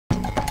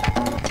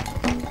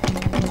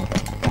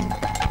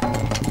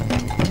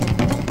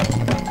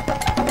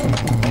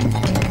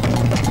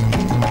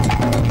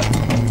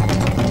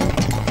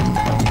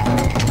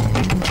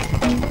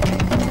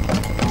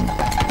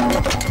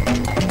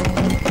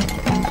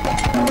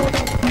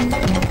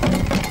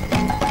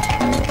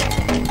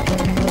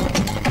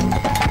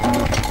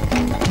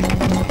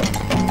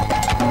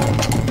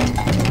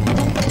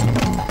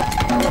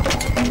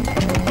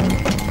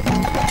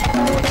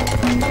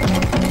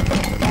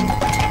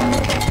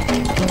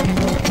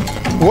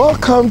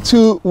Welcome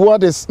to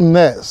What is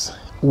Next?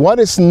 What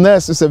is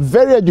Next is a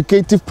very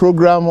educative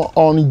program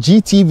on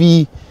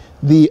GTV,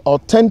 the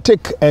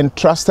authentic and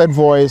trusted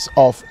voice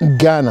of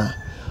Ghana.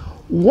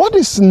 What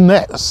is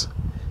Next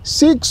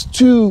seeks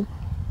to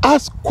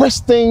ask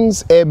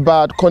questions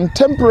about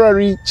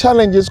contemporary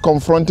challenges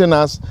confronting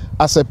us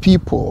as a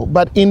people,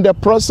 but in the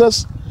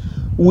process,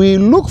 we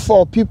look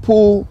for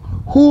people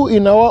who,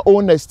 in our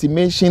own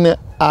estimation,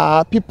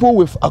 are people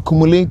with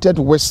accumulated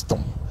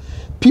wisdom.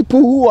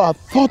 People who are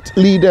thought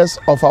leaders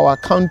of our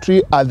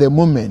country at the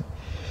moment.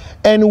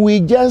 And we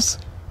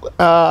just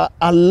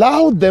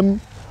allow them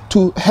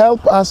to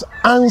help us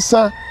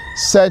answer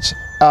such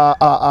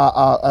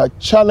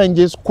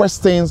challenges,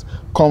 questions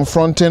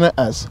confronting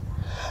us.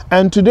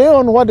 And today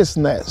on What is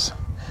Next,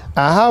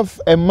 I have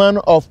a man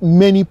of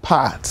many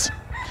parts,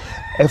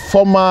 a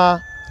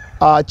former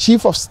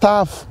chief of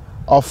staff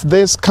of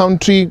this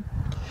country.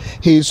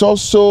 He is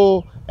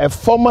also a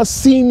former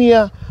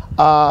senior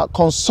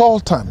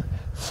consultant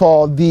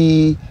for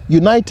the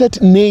United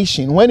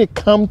Nations when it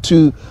comes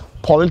to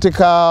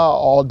political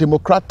or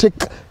democratic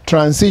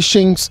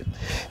transitions.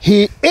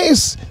 He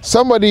is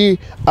somebody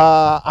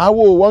I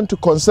will want to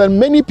concern.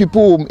 Many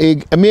people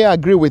may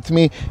agree with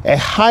me, a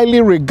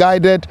highly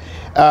regarded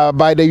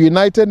by the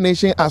United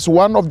Nations as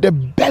one of the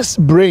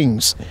best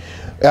brains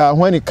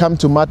when it comes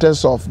to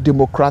matters of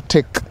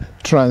democratic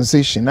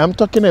transition. I'm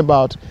talking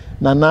about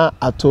Nana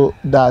Ato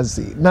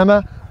Dadzie.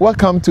 Nana,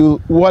 welcome to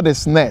What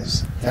is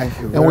Next. Thank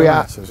you. And we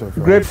are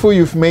grateful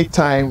you've made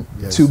time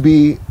to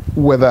be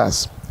with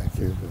us. Thank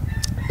you.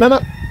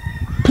 Nana,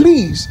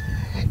 please,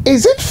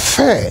 is it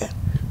fair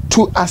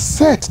to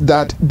assert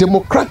that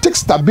democratic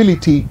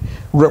stability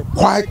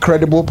requires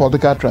credible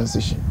political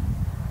transition?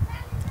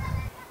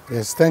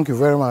 Yes, thank you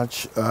very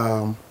much,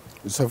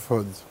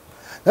 Mr.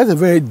 That's a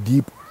very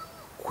deep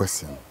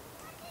question.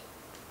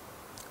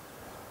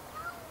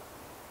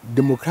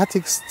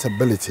 Democratic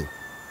stability.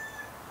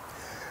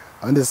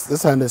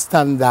 Let's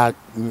understand that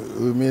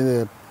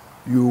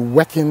you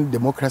work in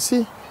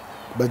democracy,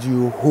 but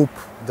you hope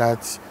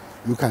that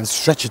you can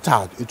stretch it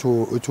out. It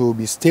will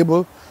be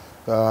stable,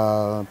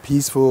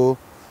 peaceful,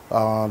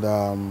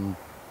 and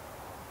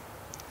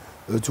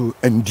it will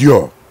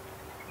endure.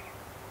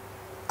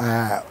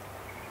 I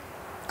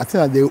think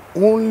that the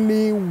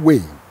only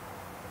way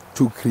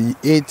to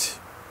create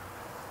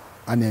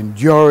an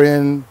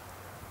enduring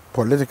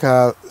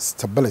political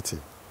stability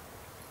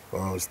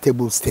or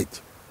stable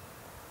state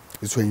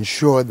is to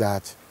ensure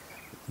that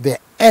the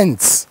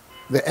end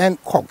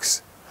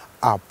cogs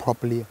are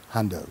properly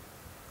handled.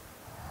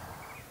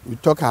 We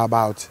talk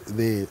about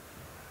the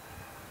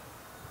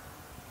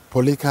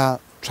political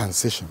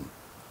transition.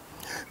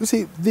 You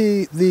see,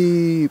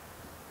 the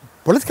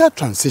political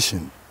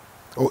transition,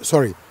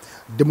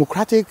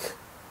 democratic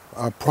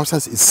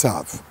process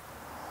itself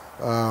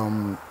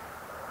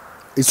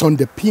is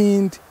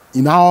underpinned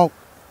in our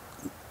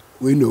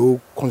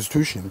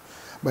constitution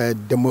by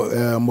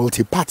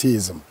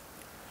multi-partyism.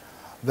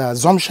 The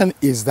assumption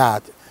is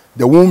that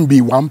there won't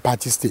be one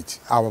party state.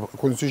 Our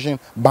constitution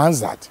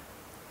bans that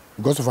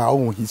because of our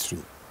own history.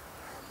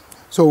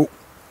 So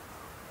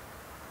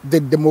the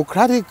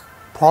democratic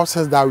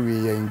process that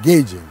we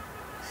engage in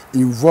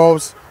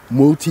involves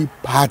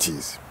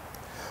multi-parties.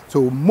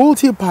 So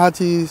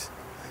multi-parties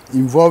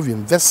involved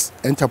in this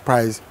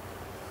enterprise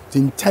is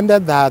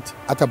intended that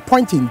at a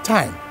point in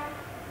time,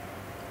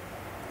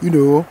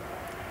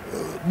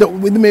 there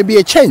may be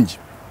a change.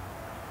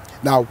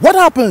 Now, what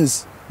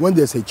happens when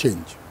there's a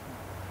change?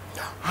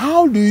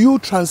 How do you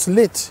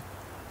translate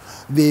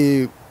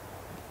the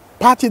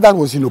party that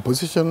was in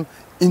opposition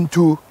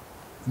into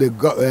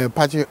the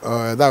party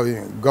that was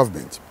in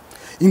government?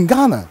 In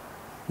Ghana,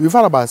 we've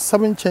had about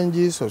 7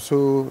 changes or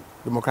so,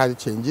 democratic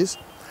changes,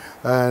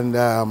 and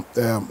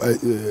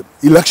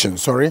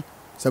elections, 7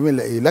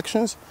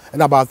 elections,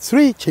 and about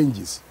 3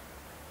 changes.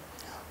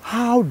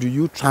 How do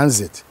you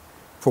transit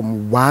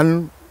from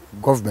one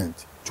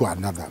government to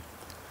another?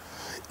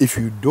 If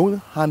you don't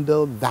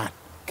handle that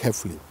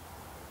carefully,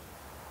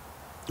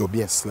 there'll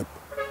be a slip.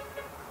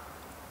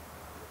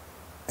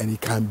 And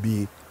it can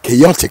be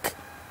chaotic.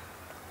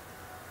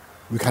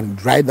 We can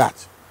drive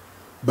that.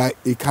 But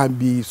it can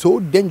be so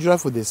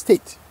dangerous for the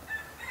state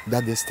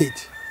that the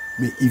state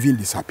may even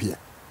disappear.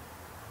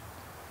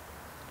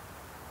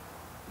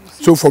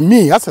 So for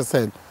me, as I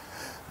said,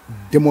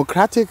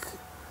 democratic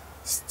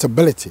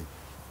stability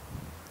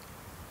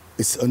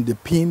is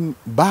underpinned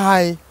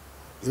by,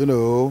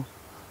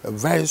 a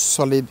very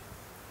solid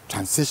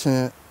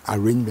transition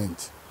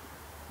arrangement.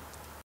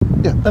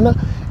 Yeah,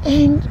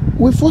 and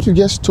with what you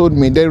just told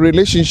me, the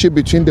relationship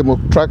between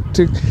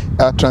democratic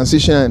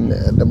transition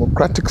and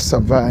democratic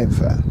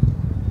survival,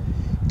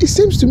 it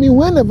seems to me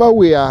whenever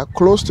we are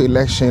close to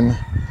election,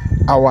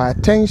 our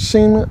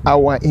attention,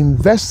 our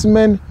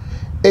investment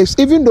is,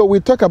 even though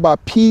we talk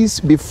about peace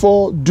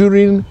before,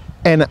 during,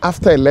 and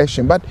after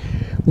election, but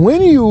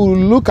when you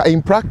look at,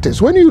 in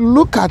practice, when you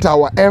look at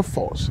our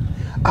efforts,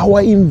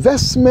 our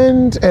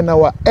investment and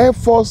our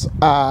efforts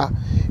are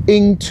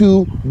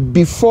into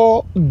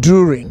before,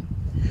 during.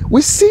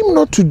 we seem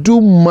not to do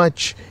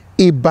much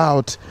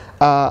about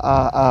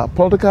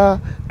political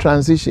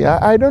transition.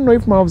 I don't know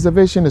if my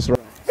observation is right.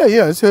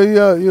 Yeah. So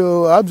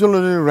you're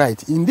absolutely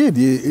right. Indeed,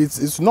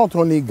 it's not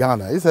only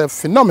Ghana. It's a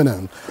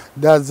phenomenon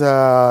that's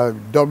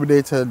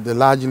dominated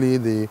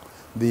largely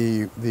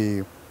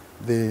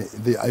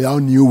our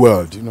new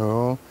world. You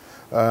know,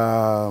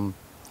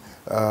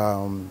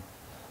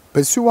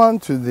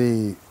 pursuant to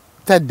the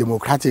third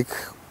democratic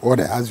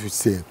order, as we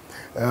say,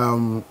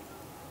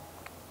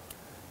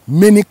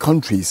 many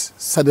countries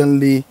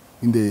suddenly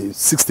in the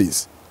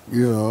 60s,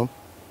 you know,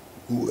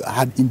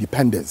 had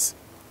independence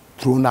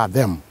thrown at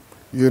them,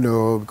 you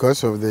know,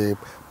 because of the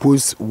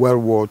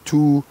post-World War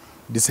II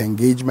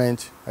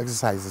disengagement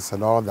exercises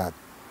and all that.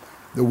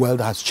 The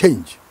world has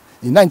changed.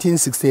 In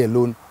 1960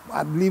 alone,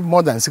 I believe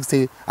more than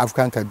 60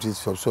 African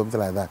countries or something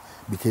like that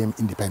became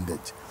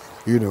independent,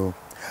 you know.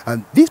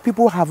 And these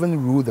people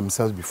haven't ruled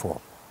themselves before.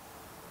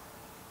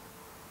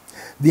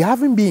 They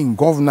haven't been in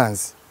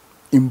governance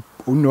in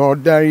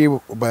ordinary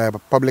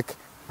public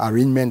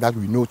arrangement that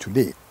we know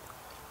today,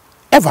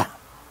 ever.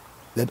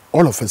 That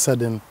all of a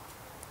sudden,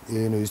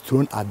 you know, is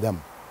thrown at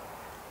them.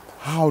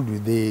 How do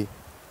they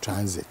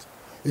transit?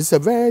 It's a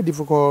very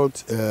difficult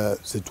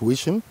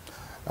situation,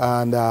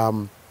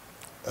 and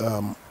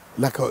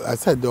like I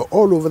said,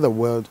 all over the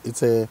world,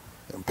 it's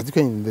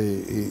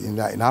particularly in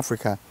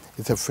Africa,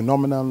 it's a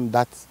phenomenon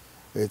that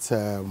it's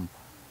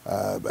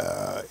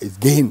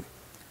gained.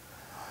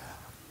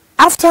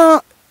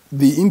 After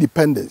the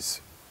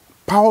independence,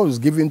 power was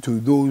given to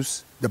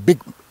the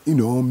big, you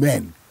know,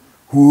 men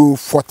who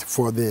fought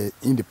for the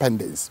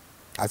independence,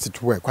 as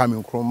it were.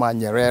 Kwame Nkrumah,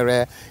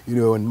 Nyerere, you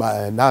know,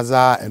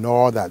 Naza and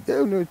all that. They,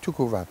 you know, took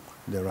over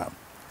the run.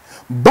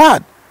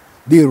 But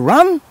they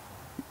ran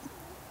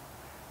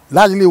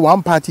largely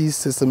one-party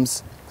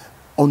systems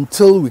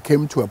until we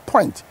came to a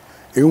point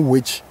in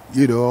which,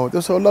 you know,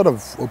 there's a lot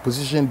of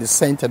opposition,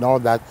 dissent and all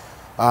that.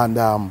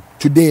 And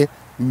today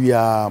we've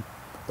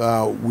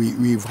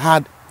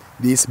had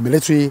this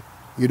military,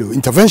 you know,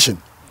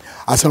 intervention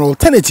as an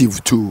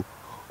alternative to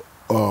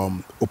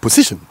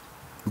opposition,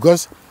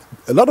 because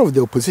a lot of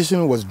the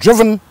opposition was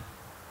driven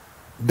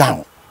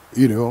down,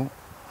 you know,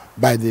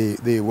 by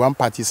the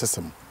one-party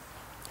system.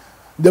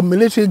 The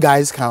military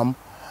guys come,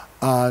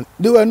 and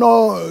they were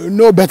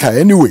no better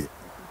anyway,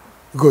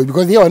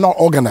 because they were not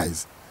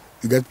organized.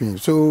 You get me?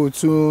 So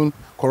soon,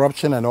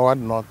 corruption and all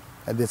that,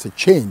 and there's a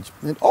change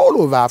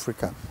all over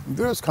Africa, in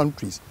various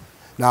countries.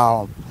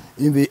 Now,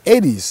 in the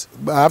 80s,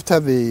 after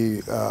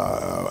the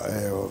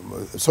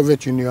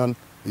Soviet Union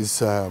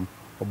is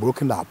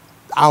broken up,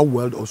 our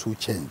world also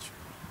changed.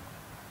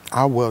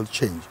 Our world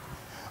changed.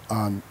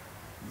 And,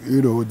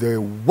 you know,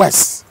 the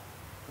West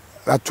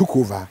that took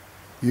over,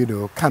 you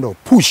know, kind of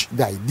pushed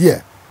the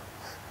idea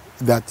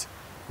that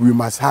we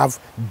must have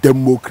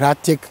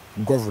democratic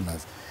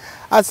governance.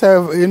 As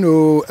a, you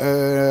know,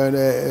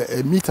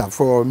 a meter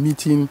for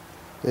meeting,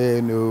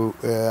 you know,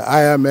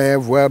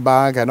 IMF, World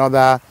Bank, and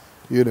other,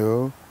 you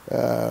know,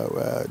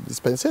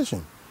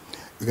 dispensation.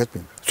 You get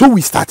me? So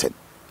we started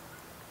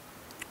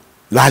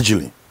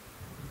largely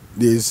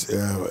this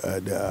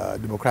the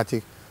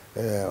democratic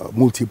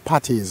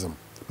multi-partyism,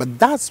 but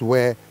that's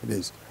where it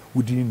is.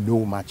 We didn't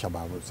know much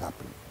about what's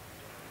happening,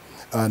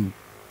 and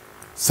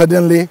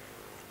suddenly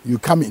you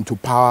come into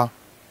power.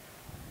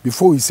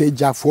 Before you say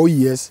Jack 4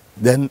 years,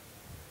 then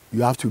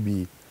you have to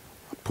be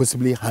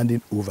possibly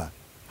handing over.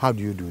 How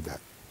do you do that?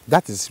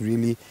 That is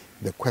really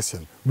the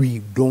question. We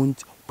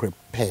don't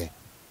prepare.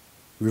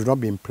 We've not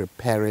been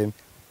preparing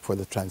for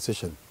the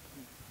transition.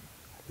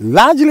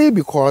 Largely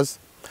because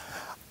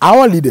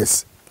our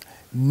leaders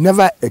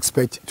never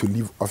expect to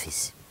leave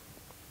office.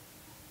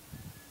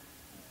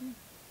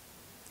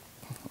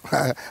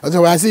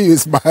 So I see you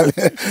smiling.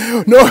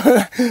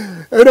 No,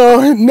 you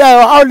know,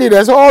 now our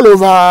leaders all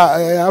over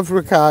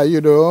Africa,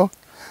 you know,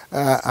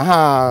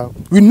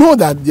 we know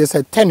that there's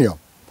a tenure,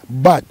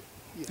 but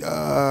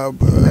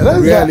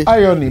really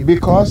irony,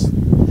 because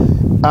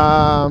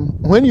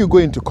when you go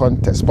into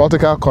contest,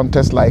 political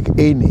contest like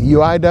any,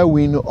 you either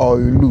win or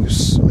you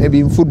lose.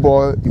 Maybe in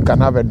football you can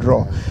have a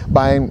draw,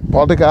 but in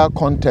political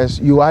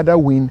contest you either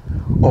win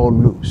or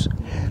lose.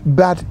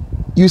 But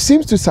you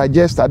seem to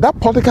suggest that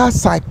political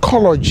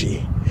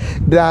psychology,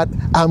 that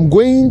I'm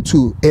going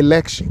to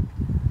election,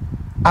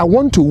 I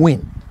want to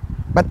win,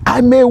 but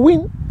I may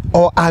win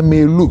or I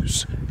may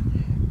lose.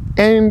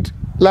 And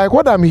like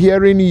what I'm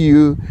hearing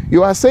you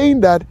are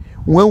saying that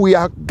when we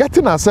are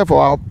getting ourselves,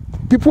 or our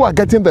people are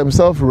getting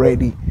themselves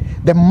ready,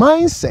 the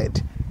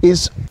mindset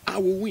is I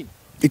will win.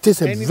 It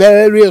is a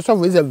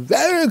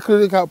very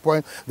critical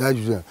point that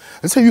you say.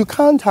 And so you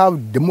can't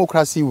have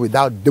democracy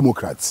without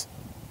Democrats.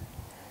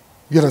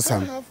 You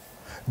understand?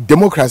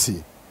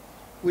 Democracy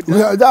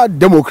without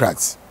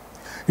Democrats.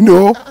 You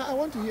know. I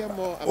want to hear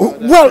more about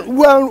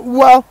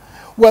that.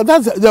 Well,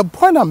 that's the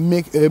point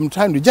I'm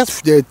trying to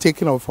just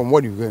taking off from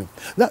what you're going.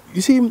 That,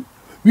 you see,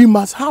 we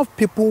must have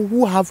people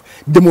who have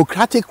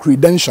democratic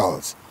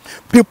credentials,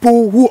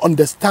 people who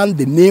understand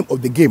the name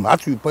of the game.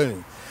 Actually,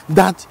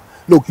 that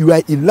look, you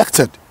are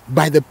elected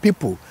by the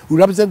people. will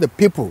represent the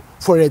people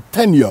for a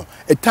tenure.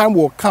 A time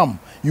will come,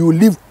 you will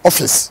leave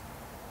office.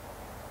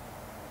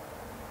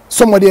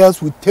 Somebody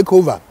else will take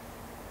over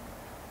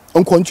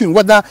and continue,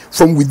 whether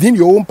from within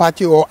your own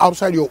party or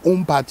outside your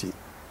own party.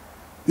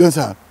 You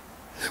understand?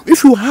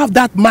 If you have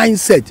that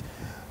mindset,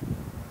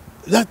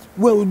 that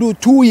we'll do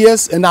 2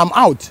 years and I'm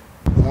out.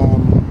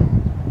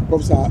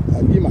 Professor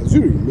Ali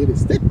Mazuri made a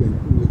statement,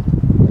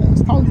 an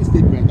astounding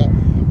statement that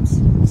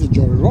Mr.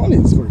 John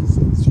Rawlings, for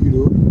instance,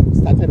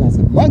 started as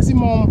a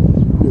maximum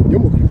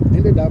Democrat,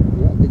 ended up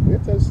the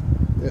greatest,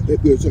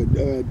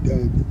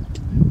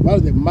 one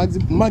of the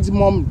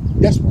maximum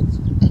despots,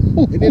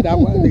 ended up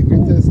one of the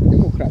greatest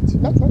Democrats.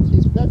 That's what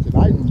he's started.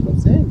 I'm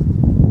not saying,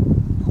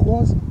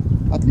 because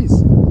at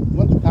least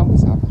when the time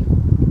was up,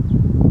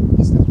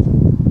 he stepped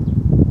down.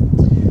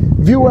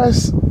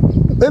 Viewers,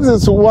 this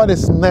is what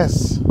is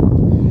next.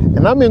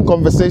 And I'm in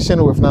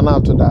conversation with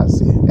Nana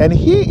Dadzie, and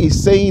he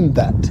is saying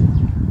that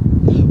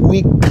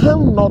we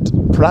cannot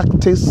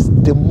practice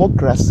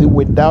democracy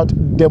without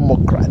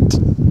Democrat.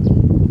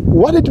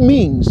 What it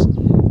means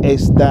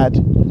is that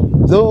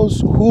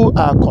those who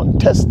are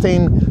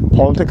contesting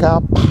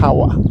political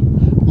power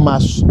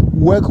must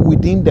work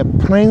within the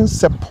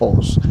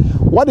principles.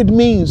 What it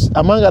means,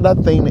 among other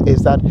things,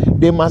 is that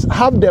they must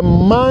have the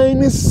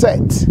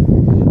mindset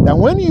that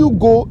when you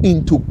go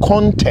into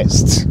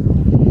contest,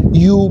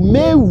 you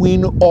may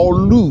win or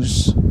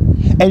lose,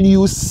 and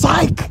you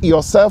psych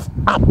yourself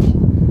up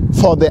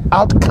for the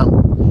outcome.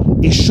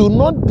 It should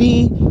not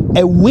be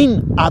a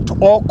win at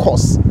all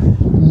costs.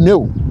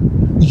 No,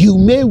 you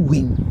may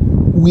win,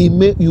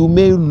 you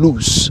may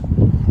lose.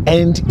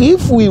 And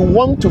if we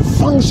want to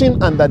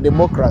function under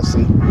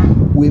democracy,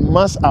 we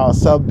must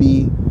ourselves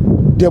be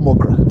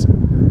Democrat.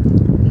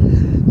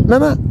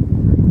 Nana,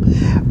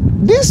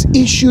 this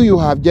issue you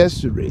have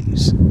just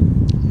raised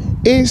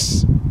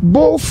is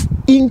both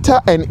inter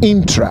and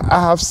intra.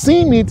 I have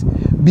seen it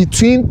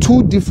between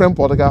two different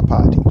political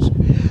parties.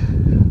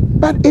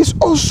 But it's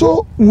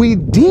also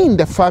within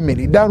the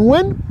family that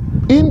when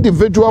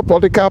individual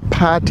political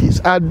parties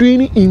are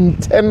doing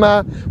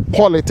internal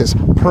politics,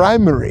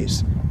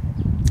 primaries,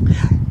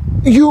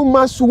 you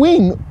must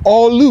win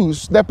or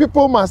lose. The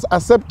people must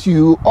accept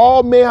you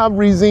or may have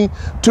reason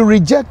to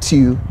reject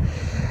you.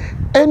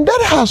 And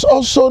that has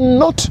also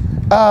not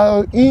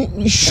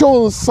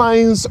shown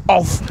signs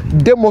of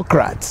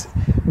Democrats,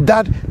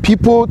 that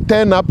people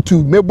turn up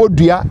to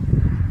Mebodia,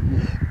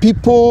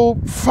 people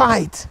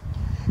fight,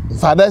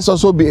 fathers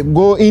also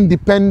go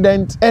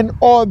independent and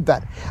all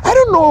that. I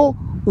don't know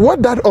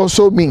what that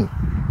also means.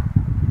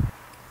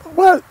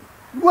 Well,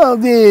 I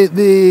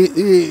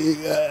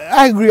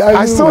agree.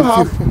 I still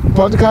have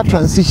political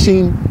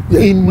transition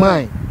in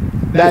mind,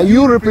 that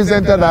you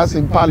represented us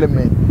in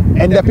Parliament,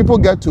 and the people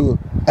get to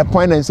a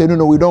point and say,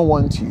 no, we don't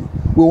want you.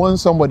 We want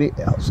somebody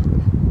else.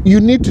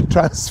 You need to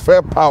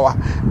transfer power.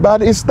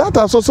 But that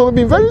has also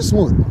been very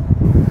smooth.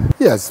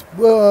 Yes.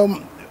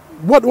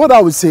 What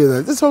I would say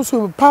that it's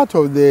also part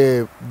of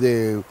the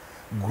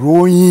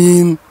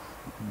growing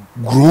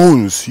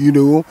groans,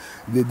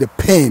 the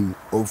pain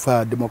of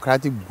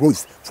democratic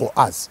growth for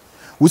us.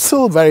 We're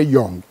still very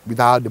young with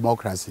our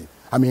democracy.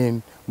 I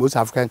mean, most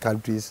African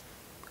countries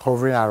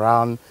hovering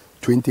around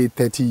 20,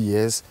 30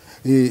 years.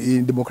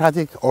 In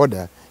democratic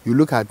order, you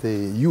look at the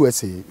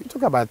USA, we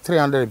talk about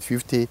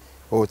 350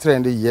 or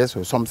 300 years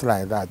or something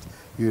like that,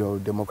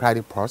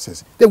 democratic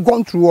process. They've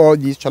gone through all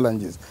these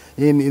challenges.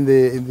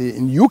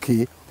 In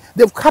UK,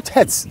 they've cut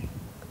heads.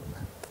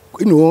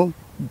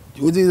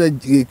 With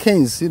the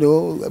Keynes,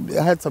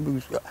 heads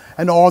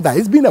and all that.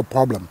 It's been a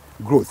problem,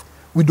 growth.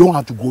 We don't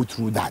have to go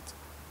through that.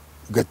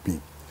 You get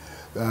me?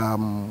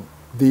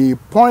 The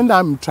point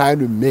I'm trying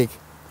to make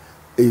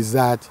is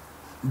that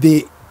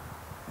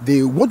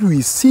what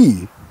we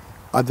see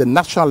at the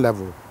national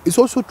level is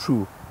also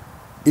true,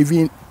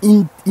 even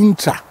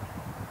intra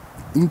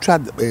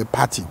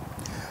party.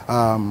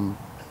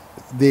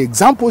 The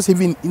examples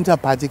even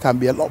inter-party can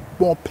be a lot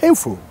more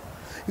painful.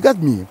 You got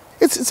me?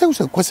 It's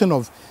also a question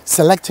of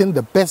selecting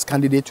the best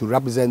candidate to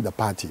represent the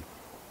party.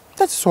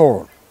 That's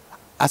all,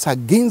 as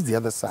against the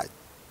other side.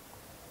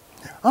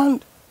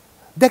 And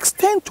the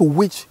extent to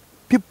which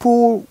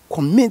people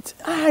commit,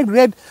 I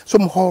read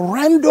some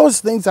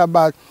horrendous things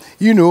about,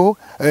 a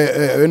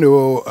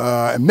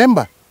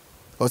member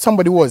or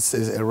somebody who was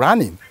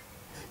running,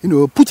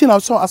 putting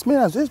out as many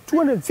as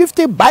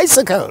 250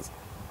 bicycles.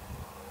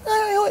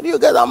 Where do you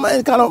get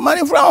that kind of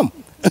money from?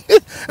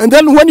 And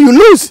then when you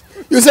lose,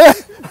 you say,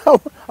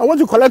 I want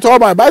to collect all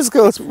my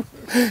bicycles.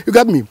 You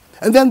got me?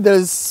 And then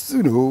there's,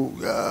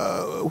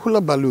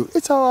 hula baloo.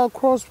 It's our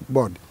cross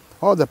board.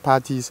 All the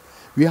parties,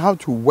 we have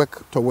to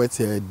work towards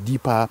a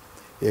deeper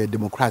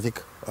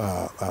democratic,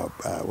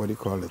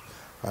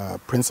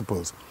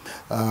 principles.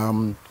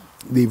 The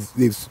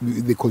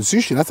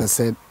Constitution, as I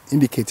said,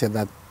 indicated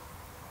that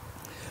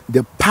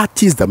the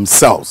parties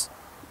themselves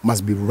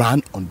must be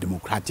run on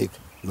democratic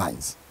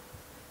lines.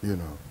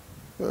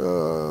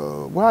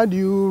 Why do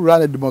you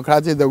run a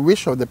democracy? The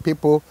wish of the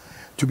people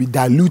to be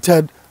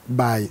diluted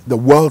by the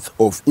wealth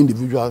of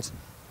individuals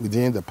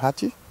within the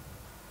party?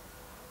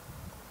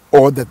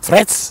 or the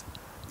threats,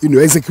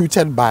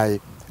 executed by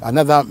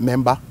another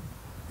member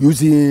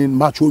using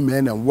macho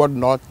men and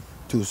whatnot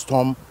to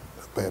storm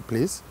a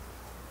place.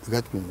 You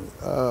get me?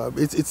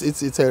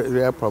 It's a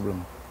real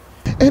problem.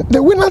 And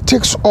the winner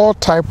takes all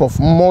type of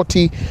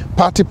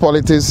multi-party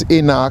politics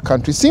in our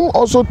country seem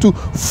also to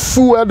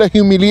fuel the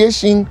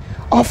humiliation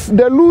of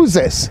the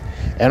losers.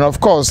 And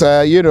of course,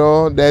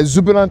 the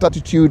exuberant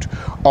attitude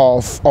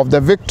of the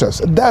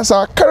victors. That's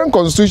our current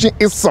constitution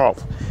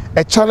itself,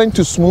 a challenge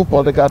to smooth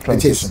political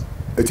transition.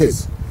 It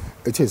is.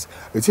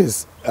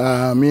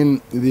 I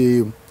mean,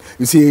 you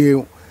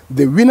see,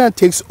 the winner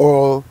takes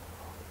all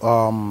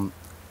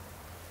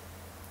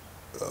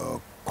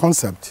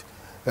concept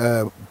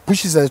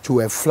pushes us to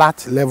a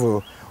flat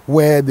level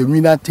where the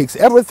winner takes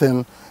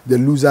everything, the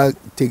loser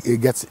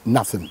gets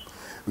nothing.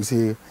 You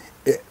see,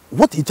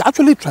 what it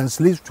actually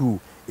translates to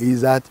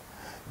is that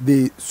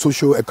the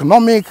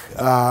socio-economic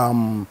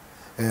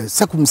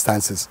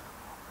circumstances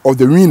of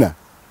the winner,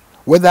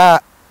 whether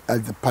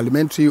at the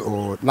parliamentary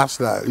or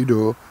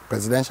national,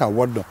 presidential or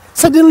whatnot,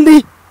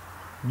 suddenly,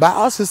 by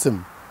our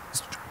system,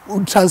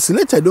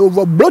 translated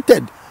over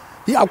bloated,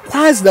 he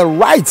acquires the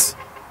rights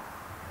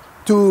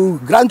to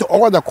grant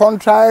all the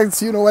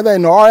contracts, whether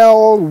in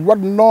oil,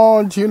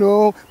 whatnot,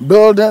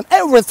 building,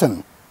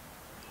 everything.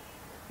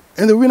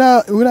 And the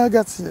winner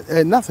gets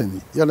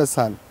nothing, you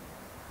understand?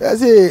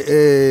 That's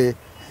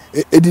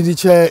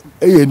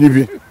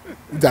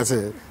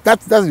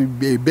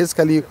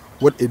basically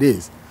what it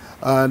is.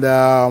 And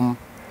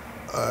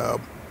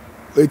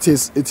it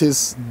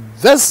is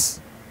this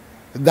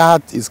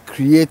that is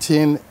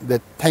creating the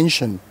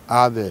tension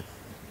out there,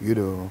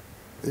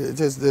 It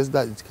is this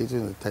that is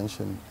creating the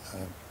tension.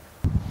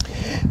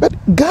 But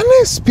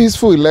Ghana's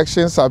peaceful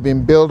elections have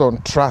been built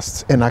on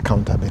trust and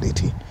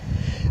accountability.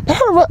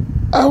 However,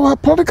 our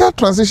political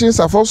transitions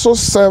have also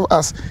served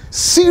as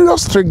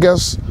serious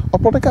triggers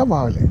of political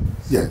violence.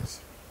 Yes.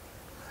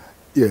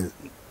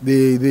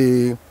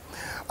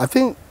 I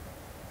think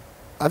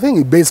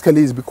it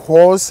basically is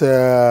because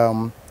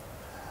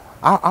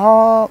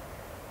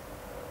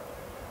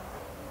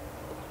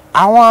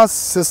our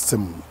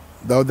system,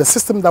 the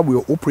system that we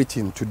are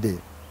operating today,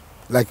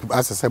 like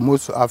as I said,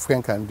 most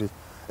African countries,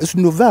 it's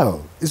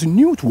novel. It's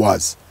new to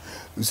us.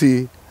 You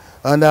see,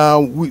 and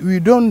we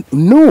don't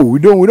know. We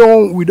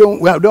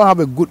don't have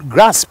a good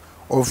grasp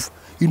of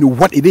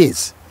what it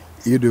is.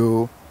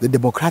 The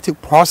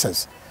democratic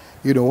process.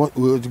 What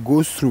it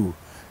goes through.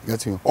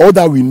 All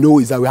that we know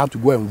is that we have to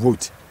go and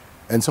vote,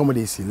 and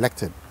somebody is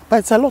elected. But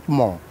it's a lot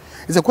more.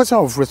 It's a question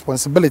of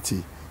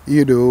responsibility.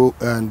 And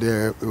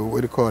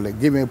what do you call it?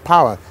 Giving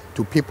power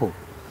to people.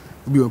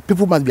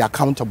 People must be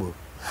accountable.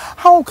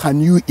 How can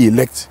you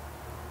elect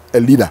a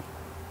leader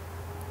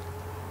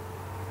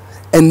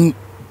and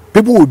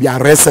people will be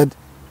arrested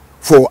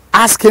for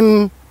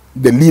asking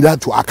the leader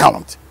to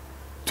account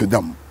to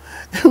them?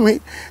 I mean,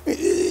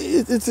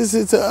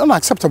 it's an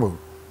unacceptable,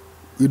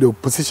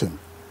 position.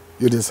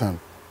 You understand?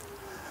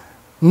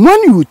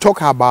 When you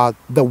talk about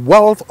the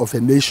wealth of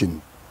a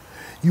nation,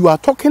 you are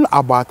talking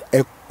about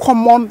a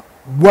common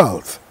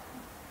wealth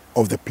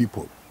of the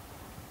people.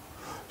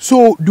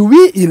 So, do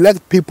we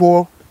elect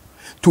people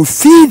to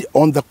feed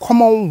on the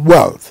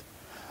commonwealth,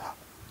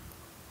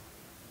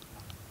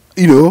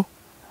 in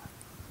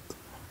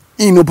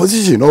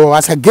opposition or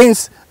as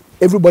against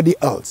everybody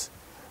else?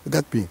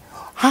 That means,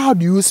 how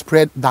do you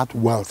spread that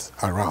wealth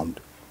around?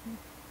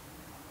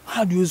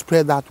 How do you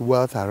spread that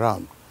wealth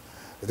around?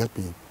 That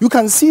means, you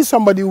can see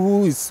somebody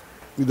who is,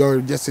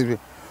 just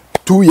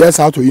 2 years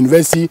out of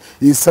university,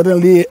 is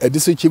suddenly a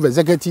district chief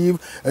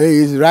executive,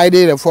 he's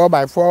riding a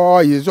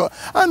 4x4,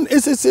 and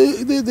it's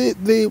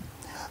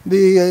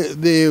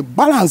the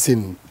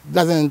balancing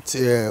doesn't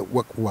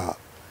work well.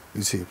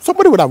 You see,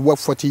 somebody would have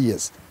worked 40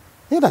 years.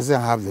 He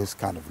doesn't have this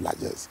kind of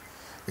largesse.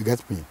 You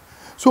get me?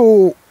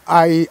 So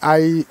I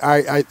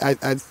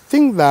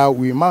think that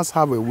we must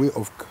have a way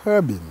of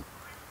curbing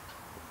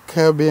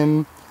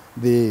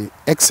the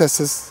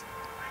excesses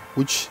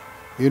which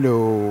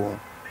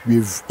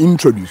we've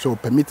introduced or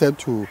permitted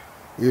to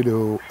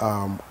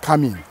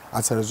come in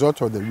as a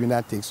result of the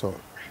winner takes all.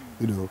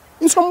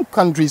 In some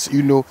countries,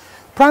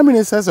 prime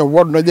ministers and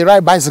whatnot, they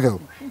ride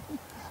bicycle.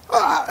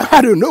 I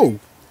don't know.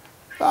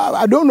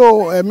 I don't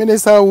know a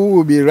minister who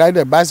will be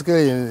riding a bicycle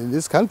in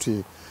this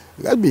country.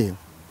 That be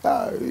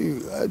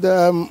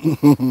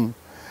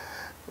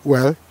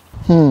well.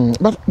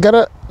 But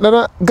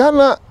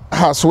Ghana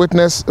has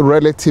witnessed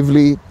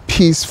relatively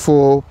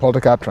peaceful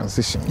political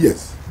transition.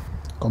 Yes.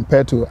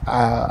 Compared to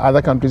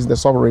other countries in the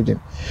sub-region.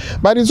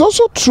 But it's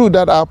also true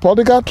that our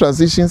political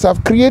transitions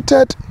have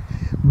created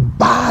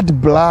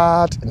bad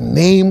blood,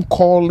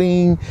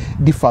 name-calling,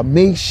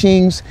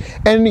 defamations,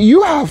 and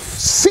you have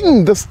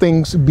seen these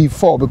things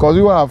before because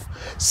you have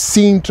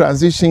seen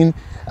transition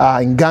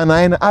in Ghana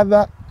and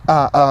other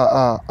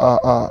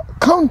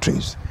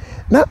countries.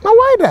 Now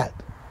why that?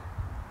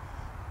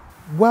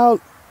 Well,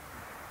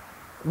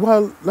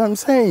 I'm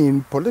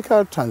saying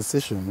political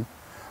transition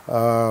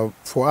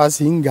for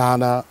us in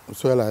Ghana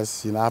as well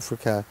as in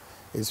Africa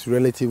is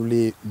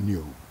relatively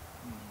new.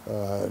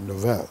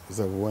 novel, is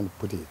that we want to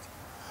put it.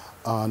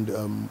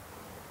 And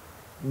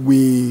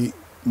we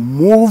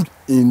moved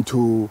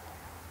into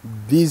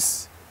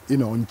these,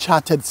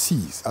 uncharted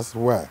seas as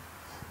well,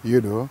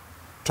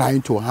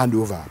 trying to hand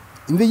over.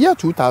 In the year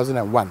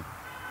 2001,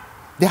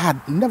 there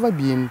had never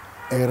been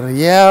a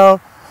real,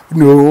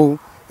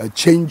 a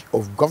change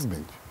of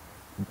government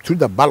through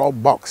the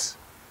ballot box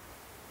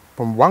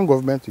from one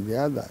government to the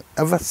other.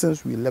 Ever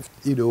since we left,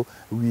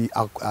 we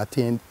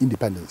attained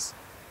independence.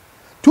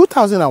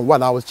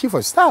 2001, I was chief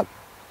of staff.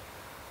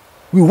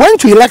 We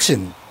went to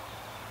election,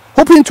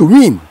 hoping to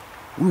win.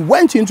 We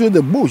went into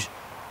the bush,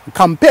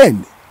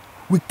 campaigned.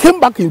 We came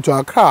back into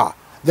Accra.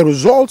 The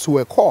results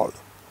were called.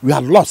 We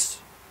had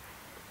lost.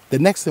 The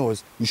next thing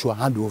was, we should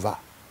hand over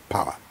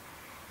power.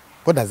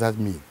 What does that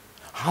mean?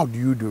 How do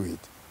you do it?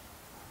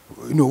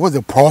 What's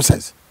the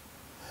process?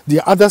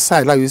 The other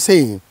side, like you're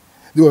saying,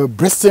 they were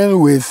bursting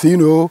with,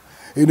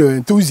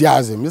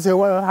 enthusiasm. They say,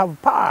 well,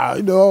 have power,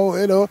 hand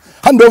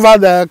over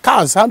the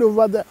cars, hand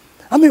over the...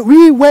 I mean,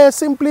 we were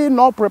simply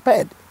not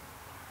prepared.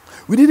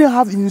 We didn't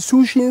have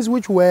institutions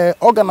which were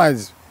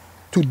organized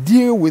to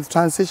deal with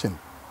transition.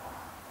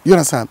 You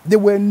understand? There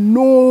were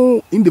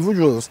no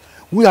individuals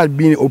who had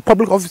been, or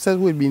public officers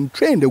who had been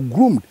trained or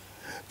groomed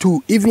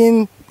to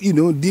even,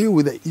 deal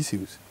with the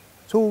issues.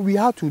 So we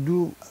had to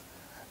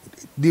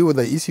deal with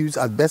the issues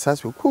as best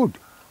as we could.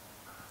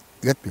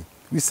 Get me?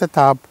 We set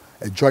up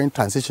a joint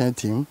transition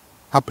team,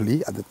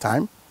 happily, at the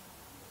time.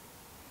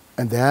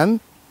 And then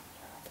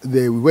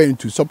we went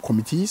into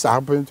subcommittees. I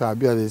happened to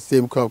be on the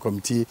same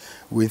committee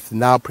with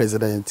now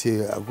President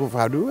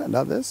Akufo-Addo and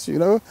others,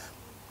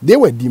 They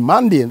were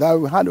demanding that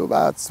we hand over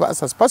as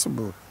fast as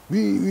possible.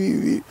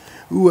 We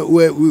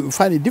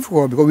find it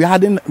difficult because we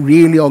hadn't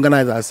really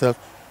organized ourselves.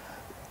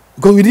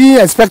 Because we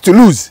didn't expect to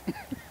lose.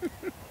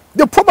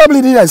 They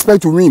probably didn't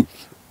expect to win.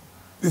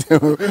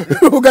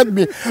 Look at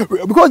me.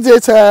 Because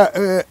there's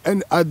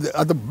and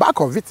at the back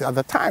of it at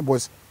the time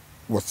was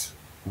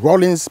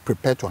Rawlings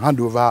prepared to hand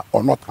over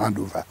or not hand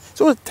over.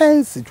 So it was a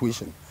tense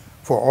situation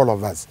for all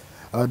of us.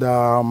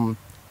 And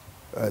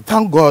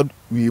thank God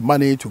we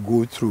managed to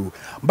go through.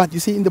 But you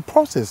see, in the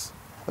process,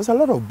 there's a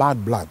lot of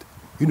bad blood.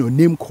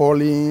 Name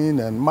calling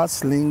and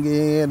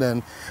mudslinging,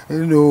 and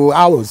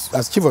I was,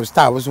 as chief of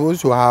staff, I was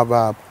supposed to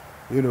have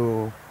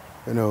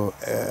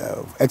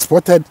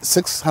exported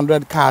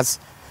 600 cars,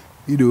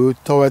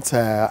 towards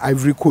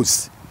Ivory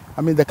Coast.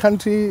 I mean, the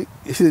country,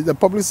 the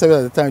public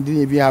service at the time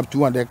didn't even have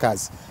 200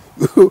 cars.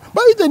 But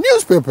in the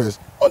newspapers,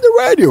 on the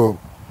radio,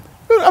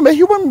 I'm a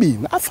human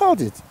being. I felt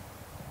it.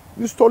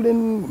 You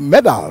stolen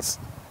medals,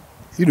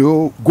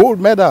 gold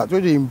medals,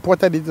 which they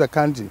imported into the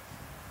country.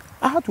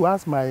 I had to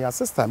ask my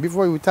assistant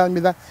before he would tell me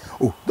that,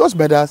 those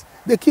medals,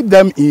 they keep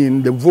them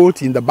in the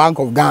vault in the Bank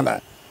of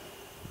Ghana.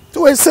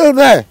 So it's still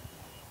there.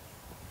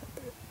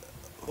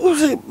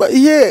 But but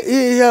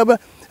there's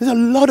a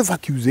lot of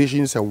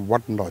accusations and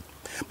whatnot.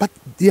 But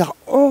they are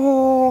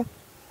all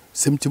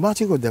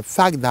symptomatic of the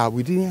fact that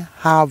we didn't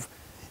have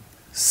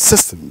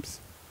systems,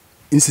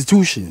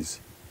 institutions,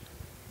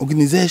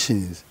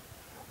 organizations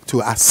to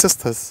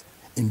assist us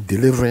in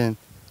delivering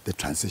the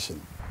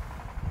transition.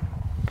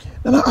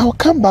 And I'll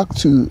come back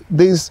to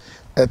these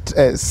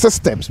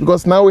systems,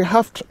 because now we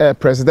have a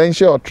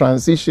Presidential or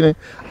Transition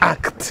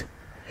Act.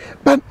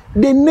 But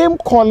the name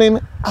calling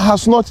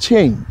has not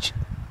changed.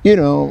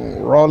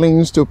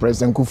 Rawlings to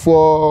President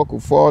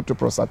Kufuor to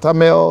Professor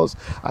Atamels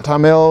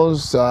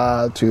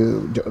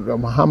to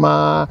John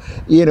Mahama.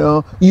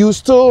 You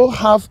still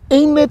have,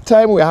 any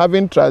time we're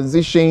having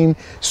transition,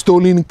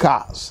 stolen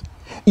cars.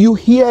 You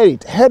hear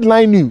it,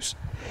 headline news.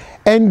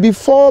 And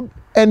before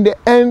and the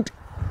end,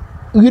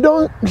 you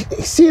don't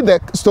see the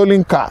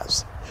stolen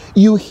cars.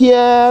 You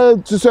hear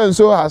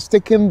so-and-so has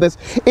taken this.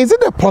 Is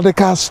it a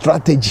political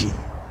strategy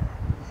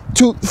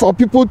for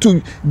people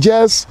to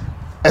just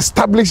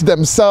establish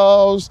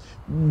themselves,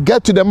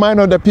 get to the mind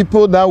of the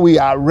people that we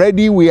are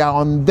ready, we are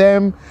on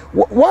them?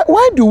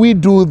 Why do we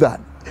do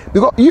that?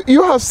 Because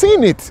you have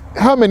seen it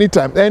how many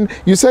times, and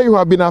you say you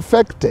have been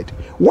affected.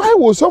 Why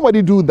would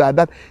somebody do that?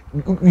 That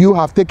you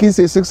have taken,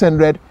 say,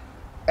 600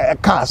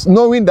 cars,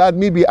 knowing that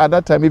maybe at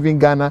that time, even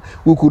Ghana,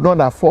 we could not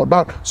afford.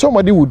 But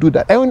somebody would do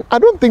that. And I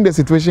don't think the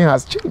situation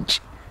has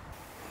changed.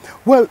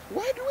 Well,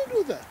 why do we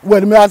do that?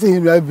 Well,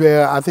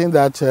 I think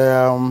that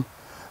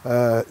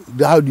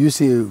how do you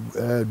say,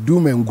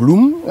 doom and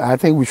gloom? I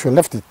think we should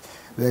left it.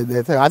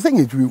 I think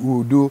it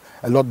will do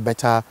a lot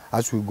better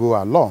as we go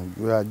along.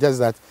 Just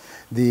that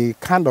the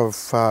kind of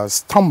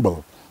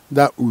stumble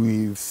that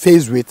we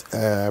faced with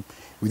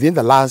within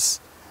the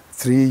last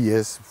 3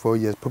 years, 4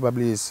 years,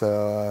 probably is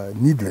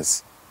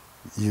needless.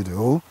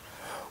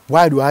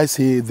 Why do I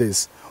say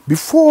this?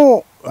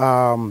 Before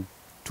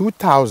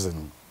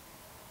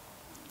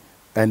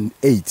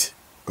 2008,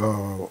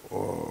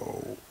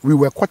 we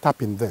were caught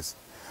up in this.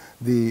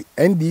 The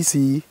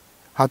NDC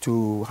had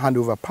to hand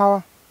over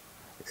power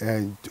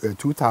in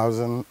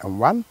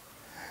 2001.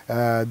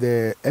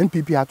 The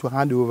NPP had to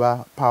hand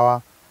over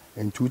power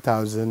in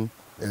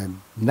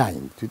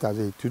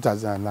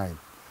 2009.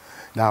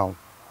 Now,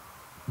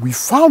 we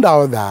found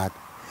out that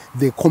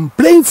the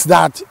complaints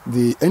that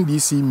the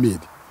NDC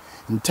made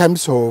in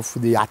terms of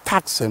the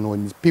attacks and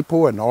on his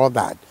people and all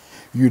that,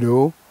 you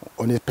know,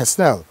 on his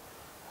personnel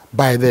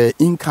by the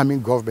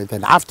incoming government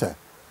and after,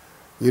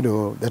 you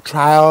know, the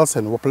trials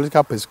and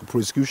political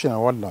prosecution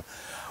and whatnot,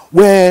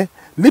 were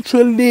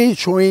literally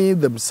showing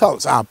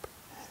themselves up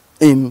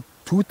in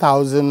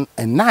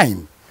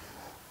 2009.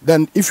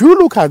 Then if you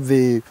look at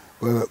the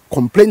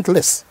complaint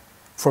list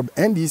from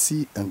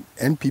NDC and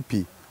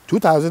NPP,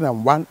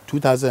 2001,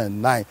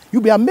 2009,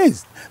 you'll be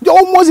amazed. They're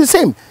almost the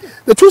same.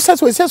 The two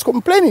sets were just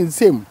complaining the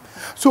same.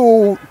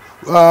 So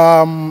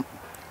the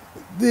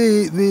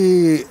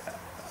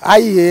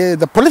IEA,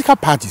 the political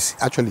parties,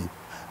 actually,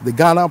 the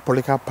Ghana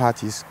political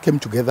parties came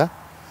together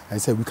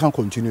and said, we can't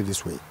continue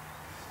this way.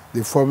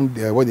 They formed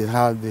what they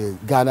had, the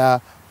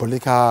Ghana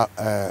political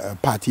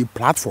party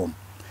platform.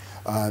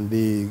 And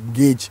they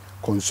engaged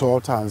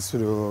consultants, you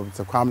know,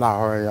 Mr. Kwame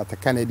Mr.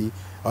 Kennedy,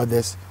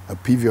 others, a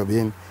PV of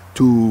him,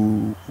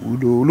 to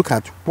look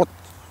at what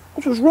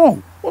was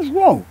wrong. What's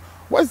wrong?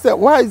 Why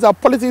is our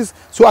politics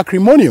so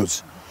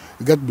acrimonious?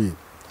 You get me?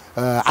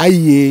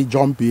 IEA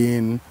jump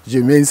in,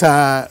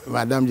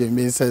 Madame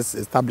Jemensa's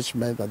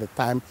establishment at the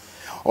time.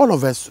 All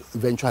of us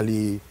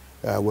eventually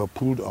were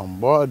pulled on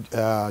board.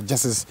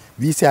 Justice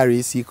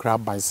VCRAC,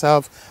 Crab,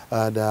 myself,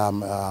 and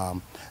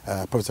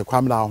Professor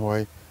Kwame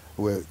Lahoy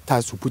were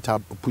tasked to put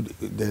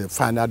the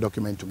final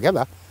document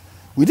together.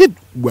 We did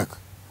work,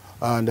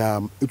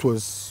 and it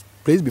was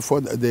placed before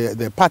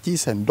the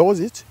parties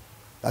endorsed it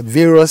at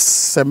various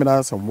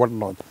seminars and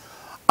whatnot.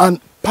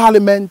 And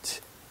Parliament,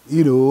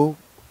 you know,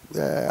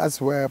 that's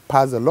where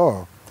passed the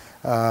law.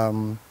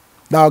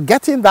 Now,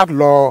 getting that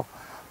law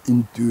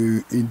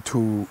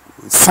into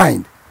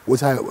signed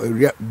was a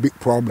real big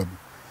problem,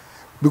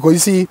 because you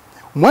see,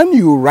 when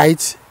you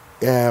write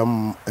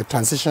a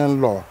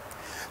transition law,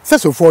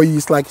 first of all,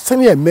 it's like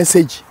sending a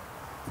message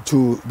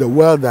to the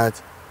world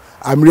that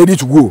I'm ready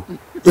to go.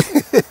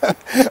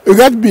 You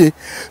get me?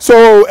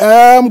 So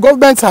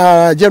governments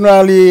are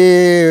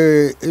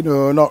generally, you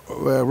know, not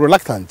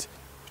reluctant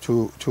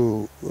to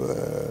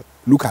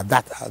look at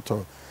that at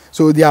all.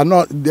 So they are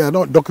not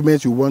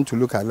documents you want to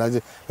look at,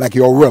 like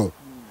your will.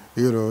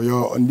 You know,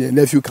 your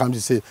nephew comes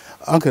to say,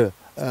 Uncle,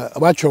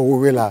 about your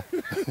will.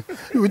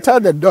 You tell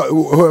the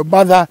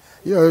mother,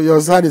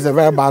 your son is a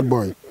very bad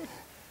boy.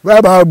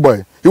 Very bad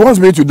boy. He wants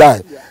me to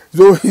die. Yeah.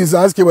 So he's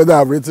asking whether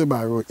I've written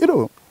my will. You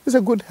know, it's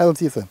a good,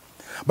 healthy thing.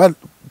 But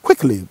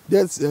quickly,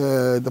 there's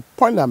the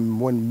point I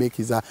want to make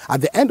is that at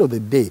the end of the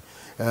day,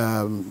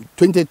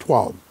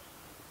 2012,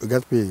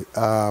 we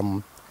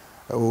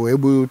were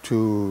able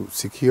to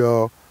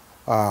secure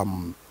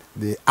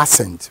the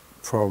assent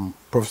from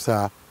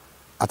Professor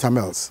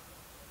Atamels.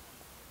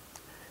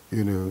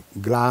 You know,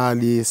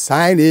 gladly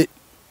signed it,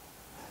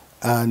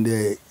 and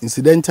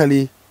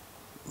incidentally,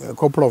 a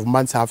couple of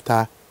months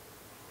after,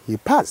 he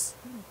passed.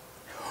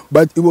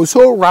 But it was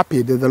so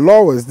rapid that the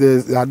law was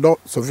had not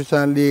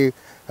sufficiently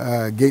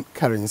gained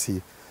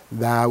currency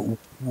that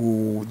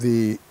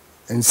the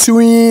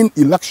ensuing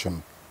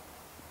election,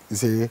 you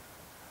see,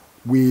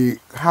 we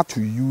had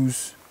to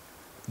use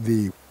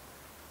the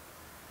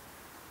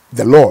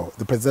law,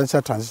 the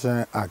Presidential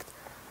Transition Act,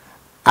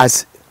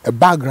 as a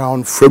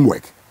background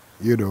framework,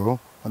 you know,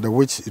 under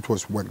which it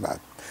was worked out.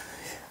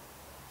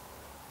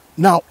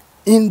 Now,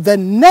 in the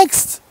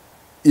next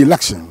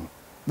election,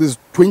 this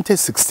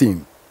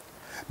 2016,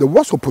 there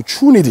was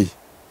opportunity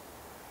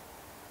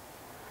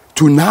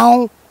to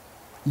now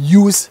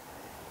use,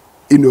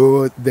 you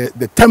know,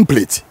 the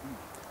template,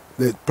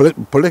 the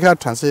political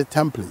transition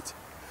template,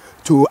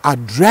 to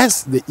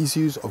address the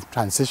issues of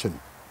transition.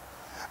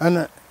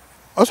 And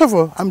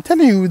also, I'm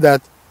telling you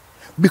that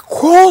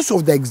because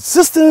of the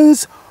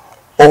existence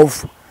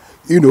of,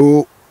 you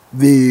know,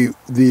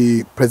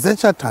 the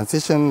presidential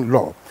transition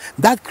law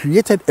that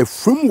created a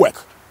framework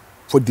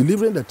for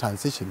delivering the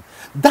transition,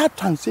 that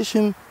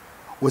transition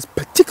was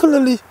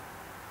particularly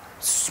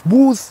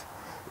smooth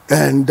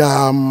and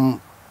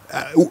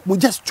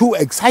just too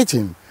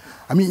exciting.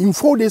 I mean, in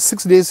 4 days,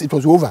 6 days, it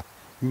was over.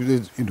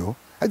 You know,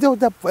 I think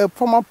the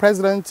former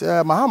President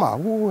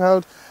Mahama, who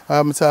held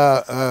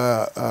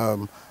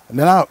Mr.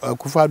 Nana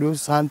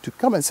Akufo-Addo's hand to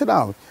come and sit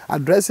down,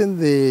 addressing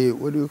the,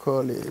 what do you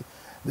call it,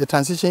 the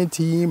transition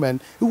team, and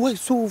it worked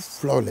so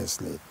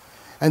flawlessly.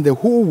 And the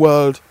whole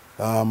world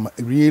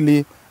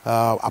really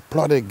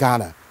applauded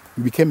Ghana.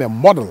 It became a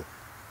model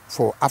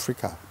for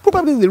Africa.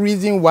 Probably the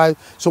reason why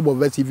some of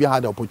us even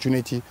had the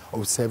opportunity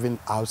of serving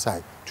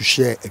outside to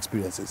share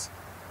experiences.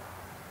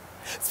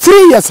 3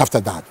 years after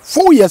that,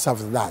 4 years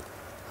after that,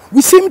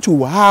 we seem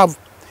to have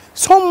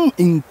some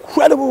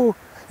incredible,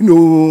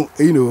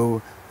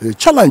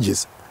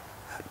 challenges,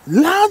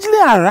 largely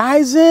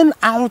arising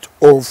out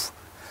of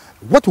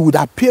what would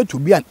appear to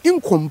be an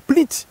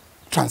incomplete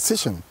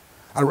transition,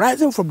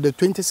 arising from the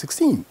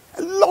 2016.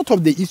 A lot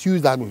of the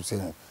issues that we've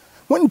seen.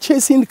 When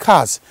chasing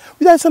cars,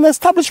 there's an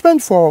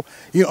establishment for,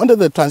 under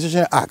the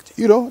Transition Act,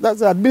 that's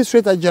the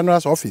Administrator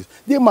General's office.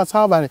 They must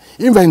have an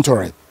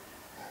inventory,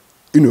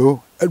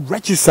 a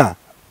register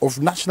of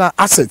national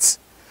assets.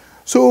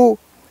 So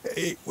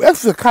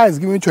If the car is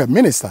given to a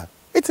minister,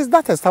 it is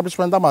that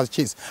establishment that must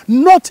chase,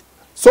 not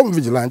some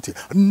vigilante,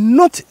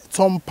 not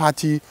some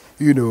party,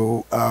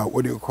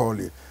 what do you call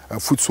it, a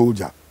foot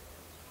soldier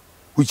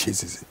who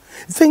chases it.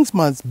 Things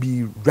must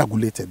be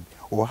regulated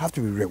or have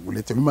to be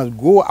regulated. We must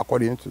go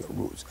according to the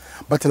rules.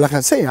 But like I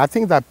say, I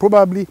think that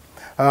probably,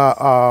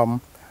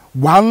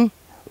 one,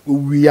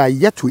 we are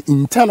yet to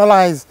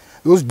internalize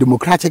those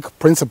democratic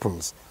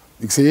principles,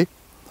 you see,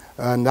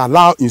 and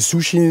allow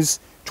institutions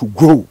to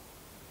grow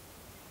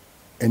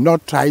and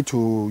not try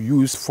to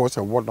use force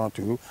and whatnot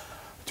to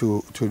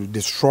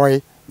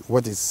destroy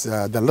what is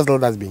the little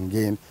that's been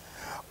gained.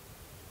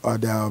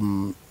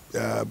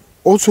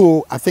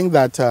 Also, I think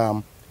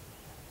that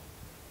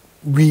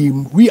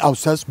we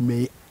ourselves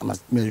may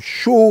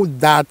show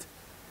that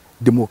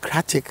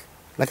democratic,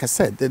 like I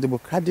said, the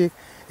democratic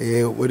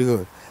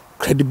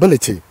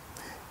credibility.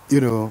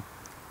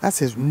 That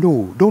says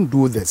no, don't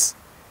do this.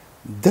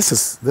 This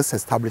is this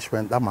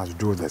establishment that must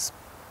do this.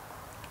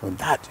 And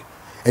that.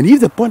 And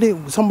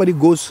if somebody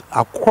goes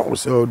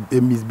across or they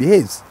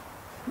misbehaves,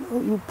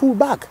 you pull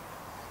back.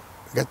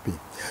 Get me?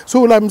 So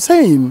what I'm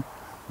saying,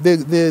 the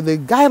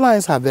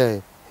guidelines are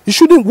there. It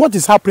shouldn't, what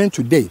is happening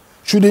today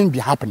shouldn't be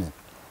happening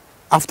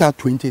after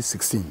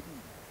 2016.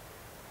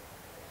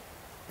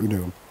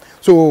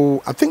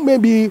 So I think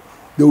maybe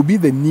there will be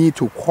the need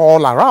to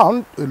call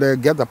around,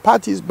 get the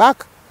parties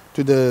back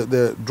to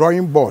the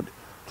drawing board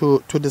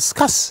to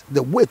discuss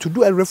the way, to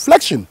do a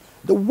reflection,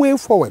 the way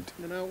forward.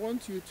 And I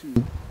want you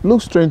to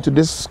look straight into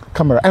this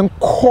camera and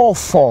call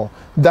for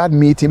that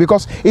meeting,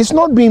 because it's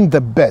not been the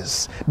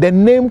best. The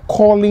name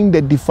calling,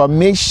 the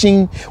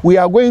defamation, we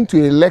are going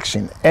to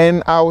election.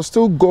 And I will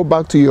still go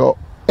back to your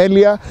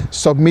earlier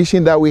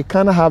submission that we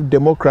can't have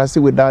democracy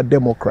without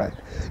Democrat.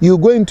 You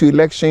go into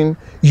election,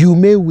 you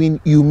may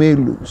win, you may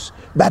lose.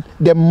 But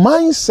the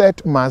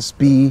mindset must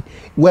be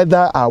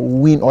whether I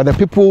win or the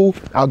people,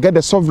 I'll get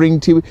the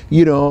sovereignty,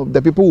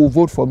 the people will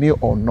vote for me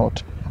or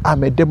not.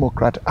 I'm a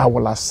Democrat, I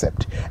will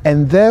accept.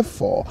 And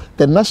therefore,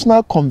 the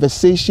national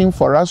conversation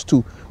for us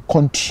to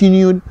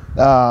continue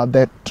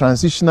the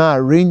transitional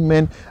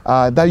arrangement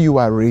that you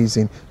are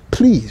raising,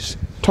 please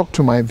talk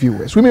to my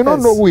viewers. We may not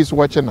know who is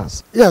watching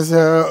us. Yes,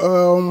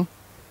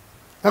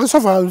 that's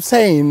what I'm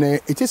saying.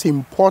 It is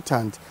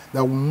important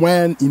that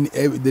when in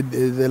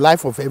the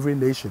life of every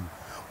nation,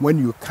 when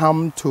you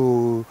come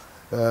to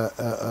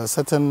a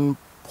certain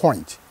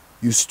point,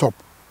 you stop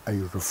and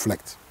you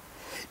reflect.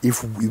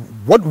 If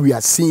what we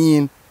are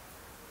seeing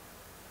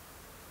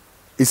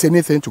is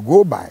anything to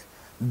go by,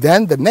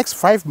 then the next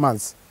 5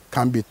 months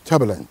can be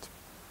turbulent.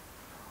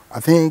 I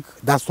think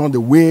that's not the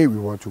way we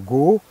want to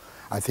go.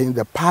 I think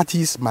the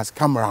parties must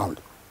come around.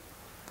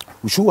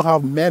 We should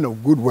have men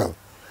of goodwill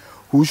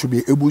who should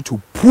be able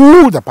to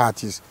pull the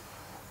parties,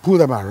 pull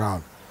them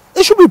around.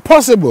 It should be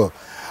possible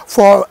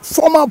for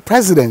former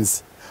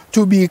presidents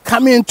to be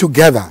coming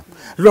together,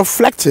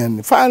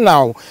 reflecting, find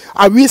out,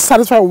 are we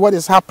satisfied with what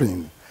is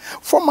happening?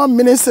 Former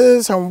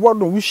ministers and what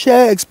we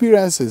share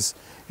experiences,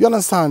 you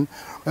understand?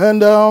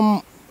 And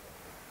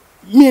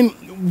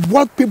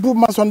what people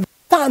must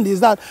understand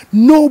is that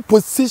no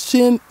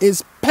position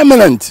is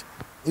permanent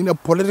in a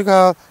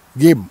political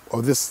game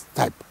of this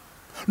type.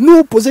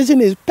 No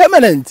position is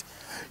permanent.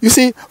 You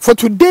see, for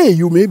today,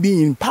 you may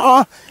be in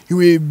power, you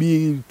may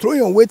be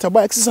throwing weight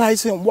about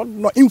exercising and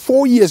whatnot. In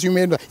 4 years, you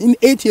may, in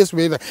 8 years,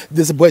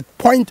 there's a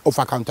point of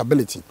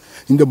accountability.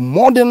 In the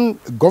modern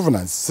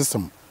governance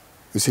system,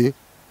 you see,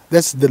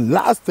 that's the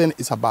last thing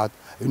is about,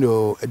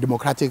 a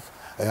democratic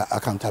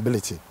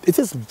accountability. It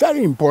is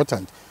very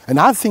important. And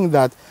I think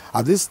that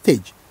at this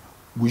stage,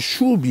 we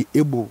should be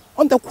able,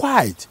 on the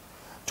quiet,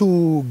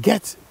 to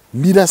get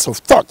leaders of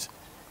thought,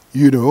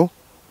 in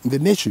the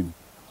nation,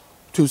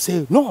 to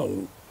say,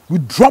 no, we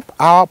drop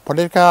our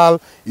political,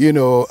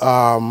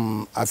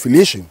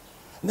 affiliation,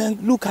 and then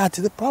look at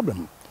the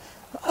problem.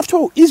 After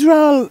all,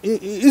 Israel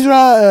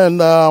and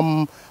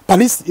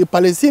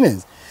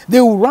Palestinians, they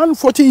will run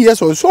 40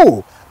 years or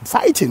so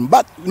fighting,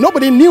 but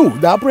nobody knew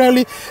that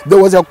apparently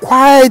there was a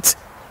quiet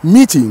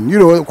meeting,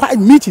 quiet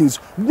meetings,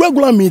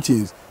 regular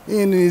meetings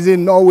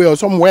in Norway or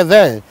somewhere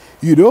there,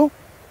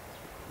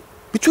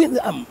 between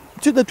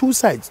the two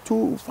sides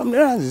to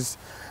familiarize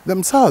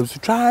themselves, to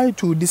try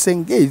to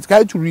disengage,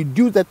 try to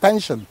reduce the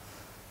tension,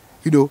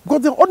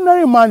 because the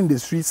ordinary man in the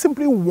street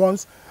simply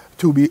wants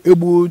to be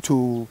able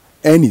to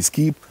earn his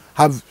keep,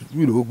 have,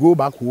 go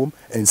back home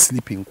and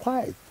sleep in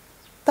quiet.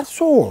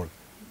 That's all.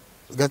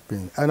 Get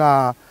me? And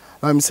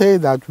I'm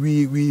saying that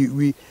we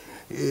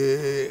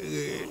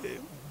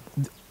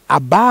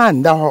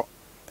abandon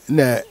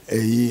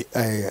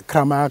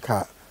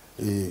Kramaka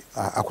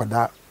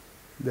Akwada.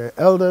 The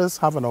elders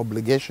have an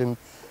obligation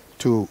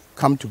to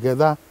come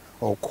together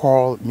or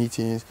call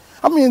meetings.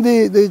 I mean,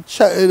 the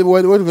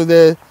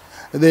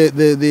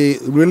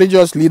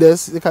religious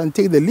leaders, they can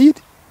take the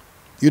lead.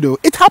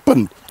 It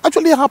happened.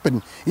 Actually, it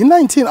happened in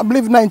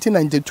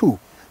 1992.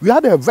 We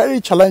had a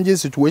very challenging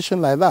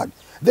situation like that.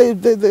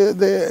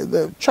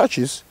 The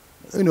churches,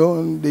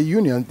 the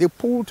union, they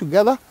pulled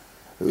together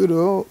you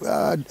know,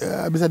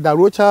 Mr.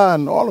 Darocha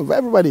and all of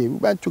everybody. We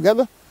went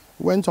together,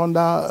 went on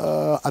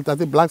at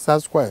the Black Star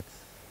Square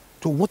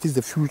to what is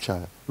the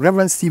future.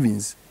 Reverend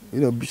Stevens, you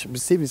know, Bishop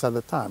Stevens at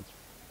the time,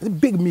 a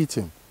big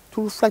meeting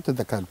to reflect on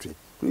the country,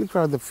 to look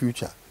at the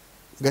future.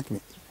 You get me?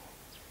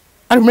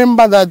 I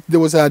remember that there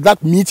was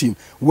that meeting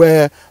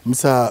where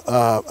Mr.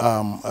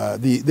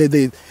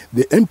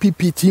 The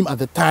NPP team at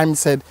the time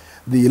said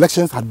the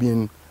elections had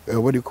been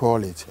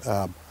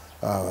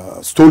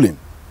stolen,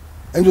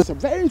 and it was a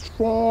very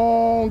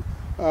strong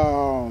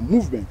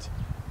movement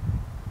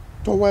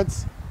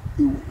towards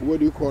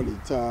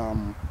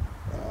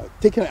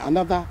taking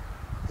another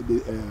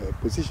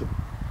position.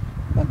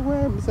 That's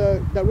where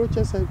Mr.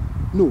 Darocha said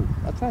no.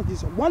 I tried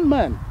this one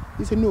man.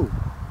 He said no.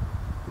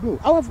 No,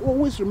 I have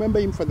always remember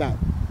him for that.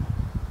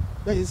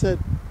 That he said,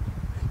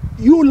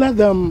 you let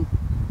them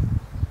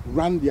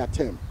run their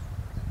term.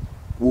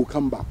 We'll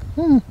come back.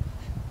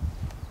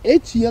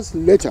 8 years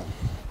later,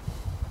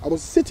 I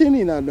was sitting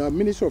in a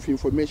Ministry of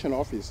Information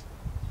office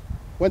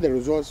when the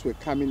results were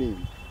coming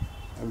in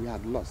and we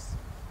had lost.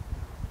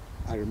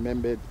 I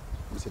remembered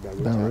Mr.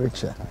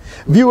 Darocha.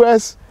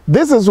 Viewers,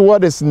 this is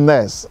what is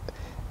next.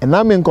 And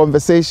I'm in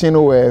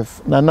conversation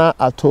with Nana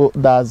Ato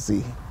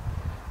Dadzie,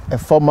 a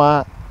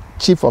former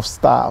Chief of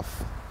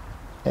Staff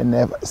and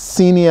a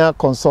senior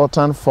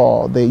consultant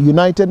for the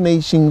United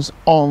Nations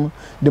on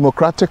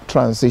Democratic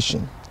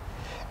Transition.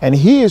 And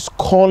he is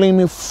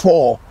calling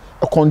for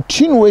a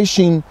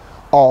continuation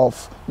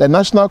of the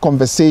national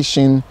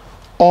conversation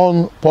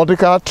on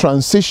political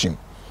transition.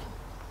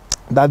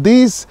 That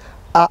these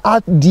are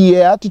at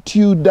the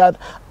attitude that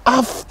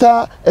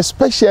after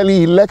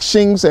especially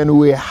elections and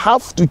we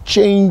have to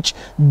change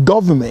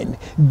government,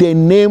 the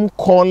name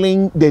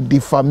calling, the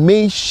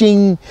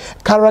defamation,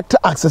 character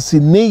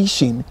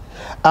assassination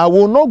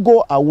will not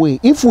go away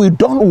if we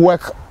don't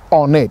work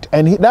on it.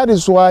 And that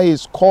is why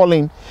he's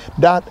calling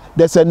that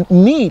there's a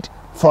need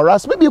for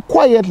us, maybe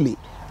quietly,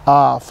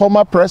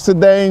 former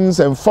presidents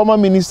and former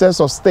ministers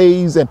of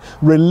states and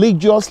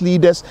religious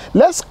leaders,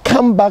 let's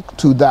come back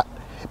to that.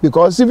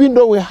 Because even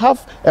though we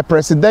have a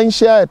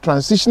transitional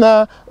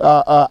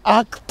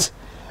act,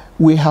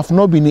 we have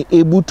not been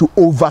able to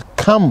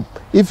overcome,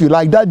 if you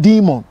like, that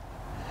demon.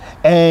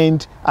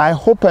 And I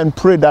hope and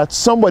pray that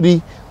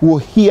somebody will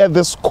hear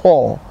this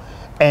call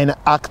and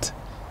act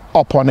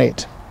upon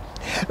it.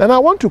 And I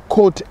want to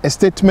quote a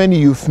statement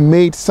you've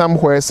made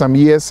somewhere some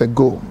years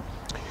ago.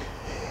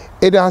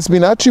 It has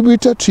been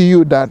attributed to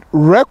you that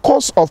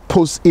records of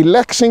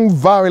post-election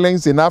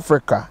violence in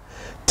Africa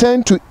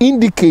tend to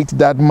indicate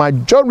that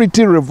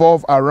majority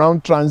revolve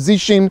around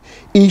transition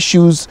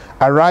issues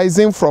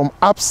arising from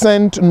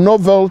absent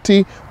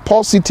novelty,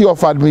 paucity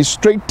of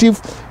administrative,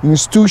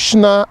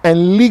 institutional,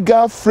 and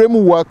legal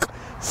framework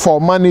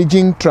for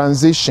managing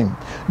transition.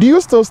 Do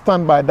you still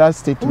stand by that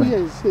statement? Oh,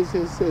 yes.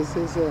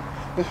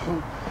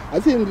 I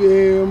think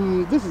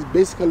this is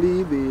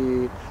basically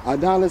the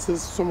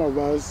analysis some of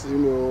us,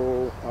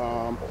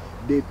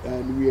 did,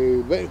 and we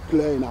are very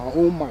clear in our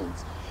own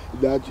minds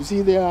that, you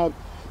see, there are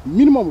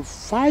minimum of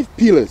 5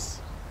 pillars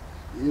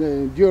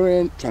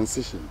during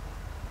transition.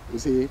 You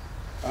see,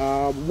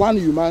 one,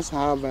 you must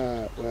have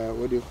a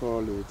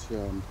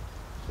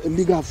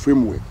legal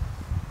framework.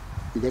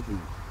 You get me?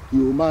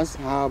 You must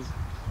have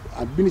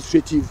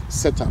administrative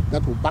setup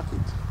that will back it.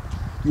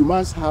 You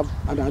must have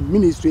an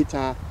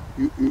administrator.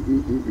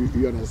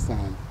 You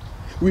understand?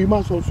 We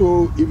must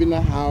also even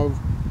have,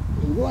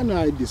 when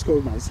I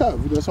discovered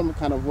myself, some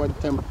kind of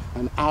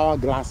an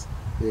hourglass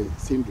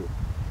syndrome.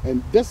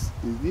 And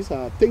these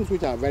are things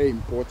which are very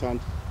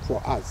important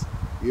for us.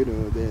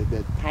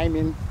 The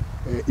timing.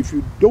 If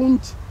you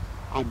don't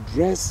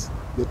address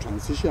the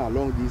transition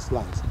along these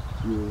lines,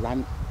 you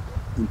run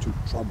into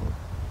trouble,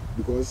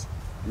 because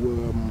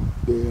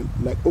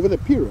over the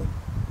period,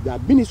 the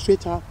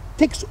administrator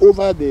takes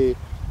over the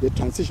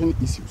transition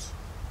issues.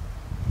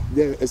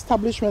 The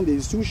establishment, the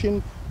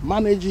institution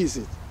manages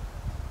it.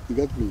 You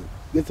get me?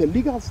 There's a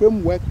legal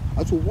framework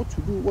as to what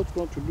to do, what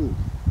not to do.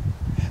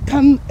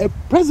 Can a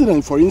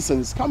president, for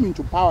instance, come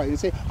into power and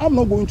say, I'm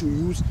not going to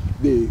use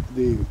the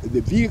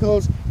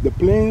vehicles, the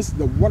planes,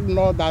 the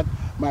whatnot that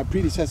my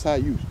predecessor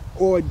used,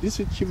 or a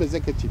district chief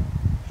executive?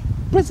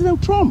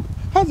 President Trump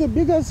has the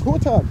biggest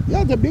hotel, he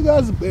has the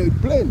biggest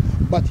plane,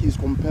 but he's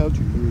compelled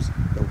to use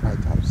the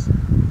White House.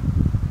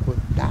 But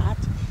that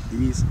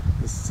is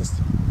the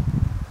system.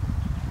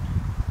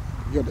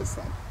 You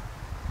understand?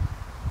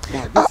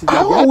 Now,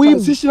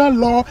 transitional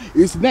law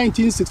is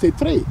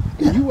 1963.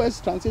 The U.S.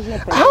 transitional.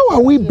 How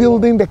are we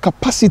building the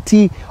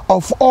capacity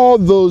of all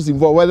those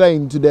involved, whether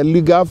into the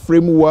legal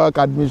framework,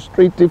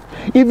 administrative,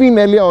 even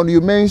earlier on you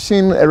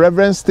mentioned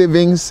Reverend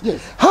Stevens.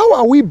 Yes. How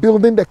are we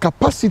building the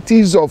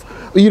capacities of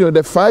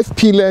the 5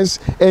 pillars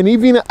and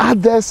even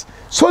others,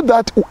 so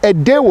that a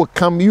day will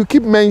come? You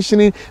keep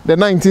mentioning the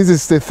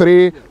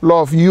 1963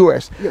 law of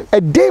U.S. Yes.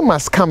 A day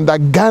must come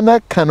that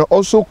Ghana can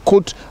also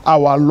quote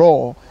our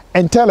law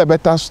and tell a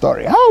better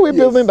story. How are we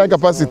building that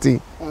capacity?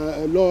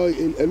 A law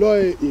is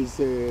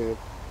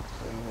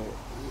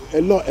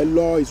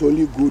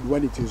only good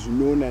when it is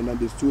known and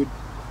understood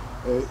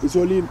it's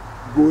only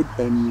good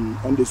and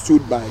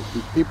understood by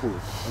the people,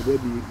 and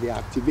then they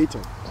activate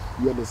it.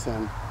 You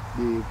understand?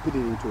 They put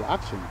it into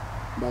action.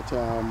 But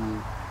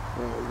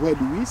where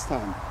do we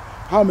stand?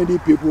 How many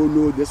people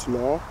know this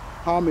law?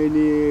 How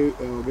many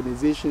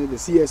organizations, the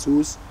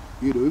CSOs,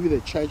 even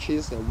the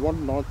churches and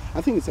whatnot?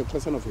 I think it's a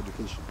question of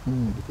education.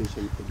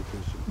 Education.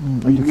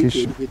 We need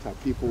to educate our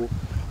people.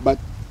 But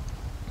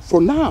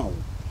for now,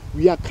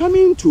 we are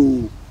coming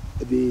to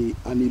an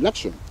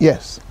election.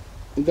 Yes.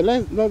 In the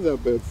last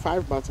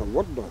 5 months and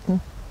whatnot,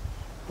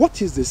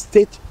 what is the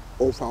state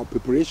of our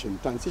preparation,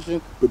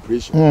 transition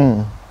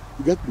preparation?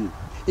 You get me?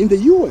 In the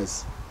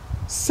US,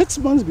 6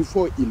 months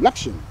before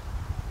election,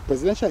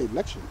 presidential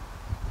election,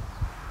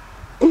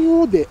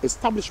 all the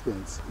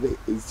establishments, the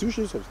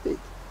institutions of state,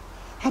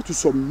 have to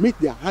submit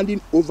their handing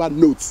over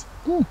notes.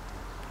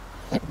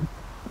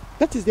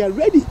 That is, they are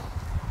ready.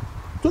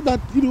 So that,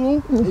 a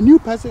new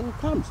person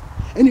comes.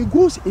 And it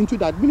goes into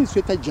the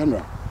Administrator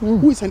General,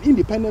 who is an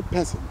independent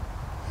person.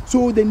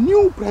 So the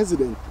new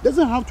president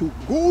doesn't have to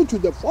go to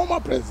the former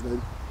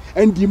president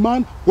and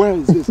demand, where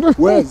is this,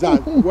 where is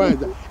that, where is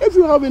that. If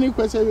you have any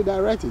question, you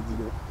direct it.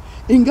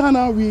 In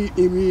Ghana, we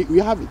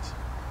have it,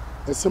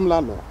 a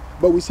similar law.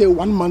 But we say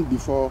 1 month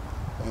before,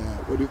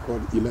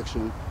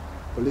 election,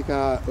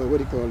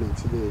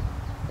 the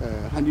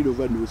handing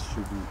over notes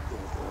should be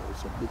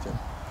submitted.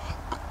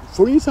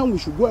 For instance, we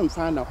should go and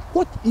find out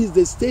what is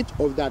the state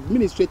of the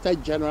Administrator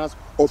General's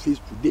office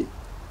today.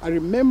 I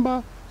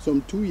remember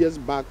some 2 years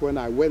back when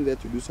I went there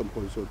to do some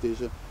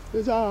consultation.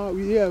 They said,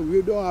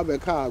 we don't have a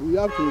car, we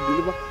have to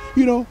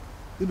deliver.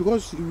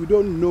 Because we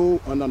don't know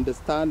and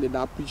understand and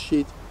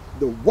appreciate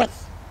the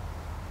worth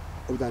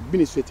of the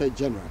Administrator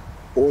General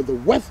or the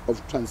worth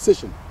of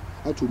transition,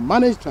 how to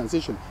manage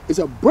transition. It's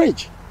a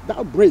bridge,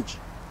 that bridge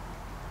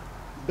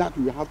that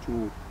we have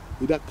to,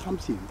 that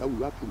comes in, that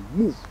we have to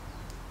move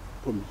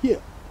from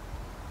here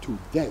to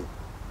there.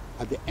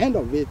 At the end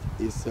of it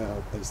is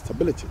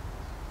stability.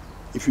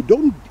 If you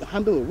don't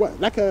handle the work,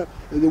 like the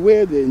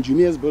way the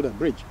engineers build a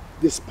bridge,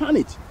 they span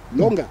it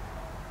longer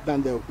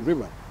than the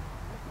river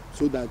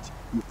so that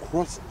you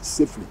cross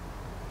safely.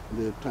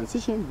 The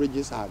transition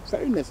bridges are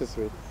very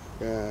necessary,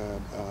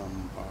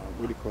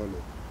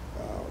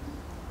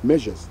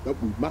 measures that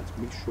we must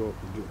make sure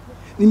we do.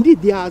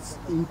 Indeed, they are as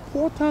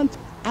important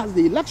as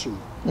the election.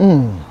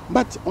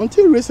 But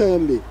until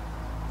recently,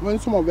 when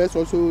some of us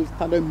also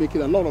started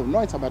making a lot of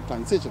noise about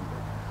transition,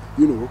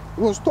 it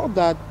was thought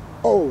that,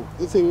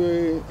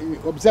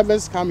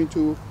 observers come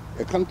into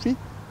a country,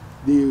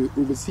 they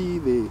oversee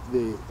the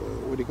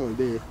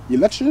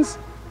elections,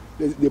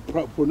 they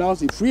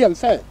pronounce it free and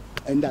fair,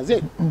 and that's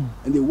it,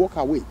 and they walk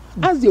away.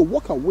 As they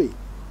walk away,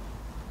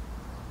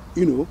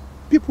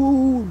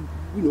 people,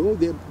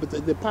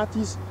 the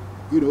parties,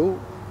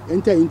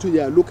 enter into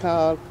their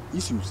local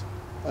issues.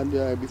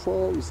 And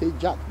before we say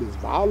Jack, there's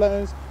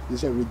violence,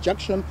 there's a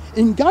rejection.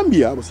 In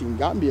Gambia, I was in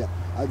Gambia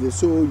as a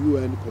sole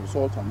UN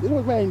consultant. It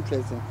was very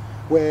interesting,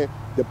 where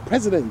the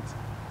president,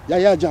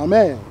 Yahya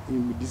Jammeh,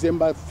 in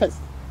December 1st,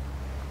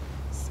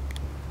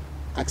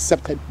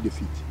 accepted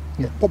defeat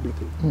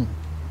publicly.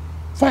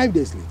 5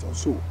 days later or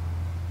so,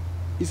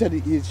 he said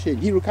he's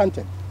changed. He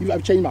recanted.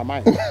 I've changed my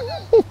mind.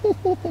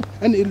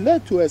 And it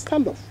led to a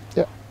standoff.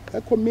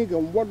 Economic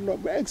and whatnot,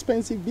 very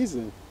expensive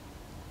business.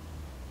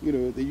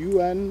 The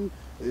UN,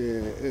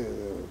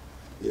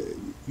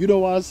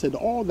 UNOWAS and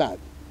all that.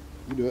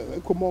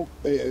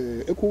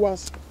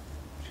 ECOWAS,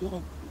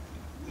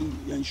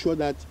 ensure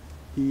that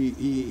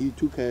he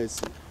took a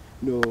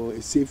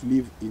safe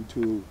leave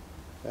into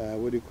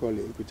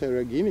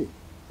Equatorial Guinea.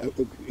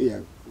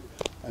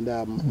 And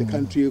the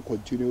country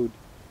continued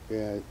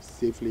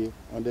safely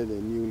under the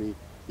newly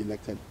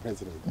elected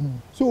president.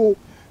 So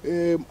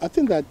I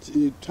think that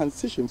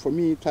transition, for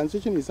me,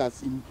 transition is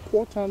as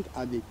important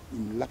as the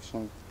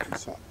election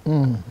itself.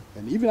 And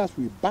even as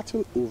we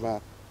battle over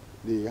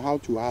how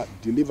to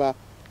deliver,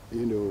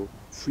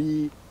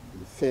 free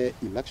and fair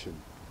election,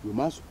 we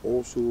must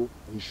also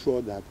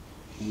ensure that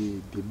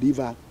we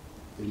deliver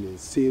in a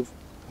safe,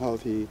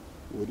 healthy,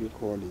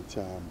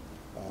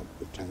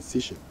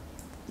 transition.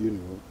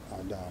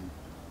 And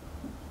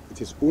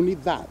it is only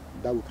that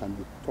we can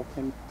be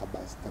talking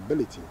about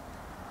stability.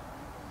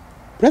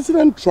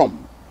 President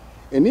Trump,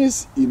 in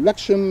his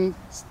election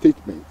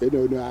statement,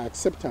 the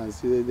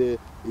acceptance, the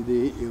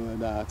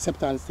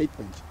acceptance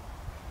statement,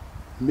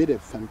 made a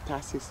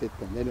fantastic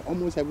statement, and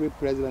almost every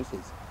president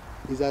says,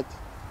 is that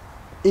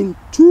in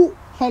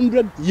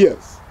 200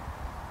 years,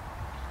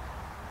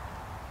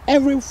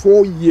 every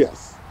 4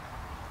 years,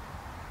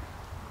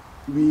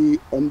 we,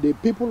 on the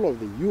people of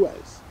the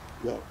U.S.,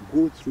 will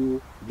go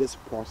through this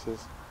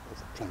process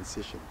of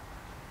transition,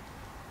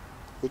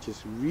 which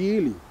is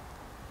really,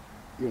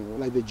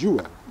 like the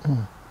jewel,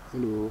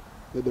 the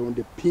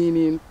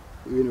underpinning,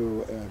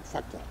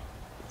 factor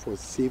for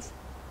safe,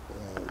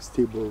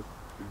 stable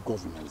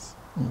governance.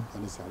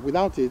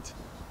 Without it,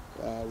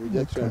 we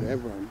just try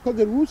everyone, because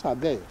the rules are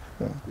there.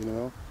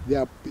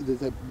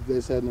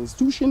 There's an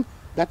institution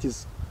that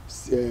is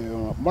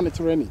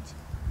monitoring it.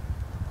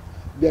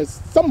 There's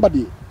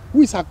somebody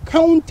who is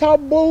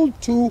accountable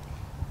to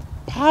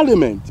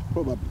Parliament,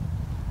 probably,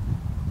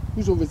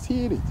 who's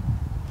overseeing it.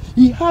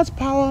 He has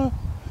power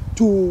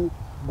to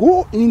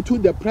go into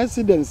the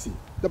presidency,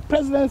 the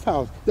president's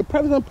house, the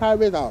president's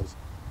private house,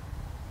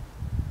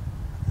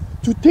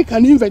 to take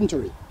an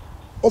inventory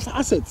of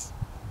assets.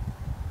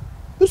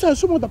 Those are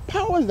some of the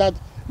powers that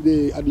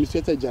the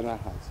Administrator General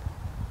has.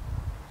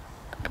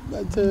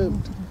 But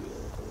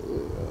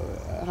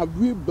have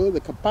we built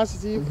the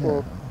capacity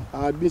for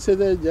our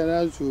Administrator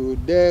General to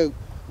dare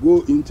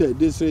go into a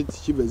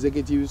district chief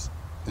executive's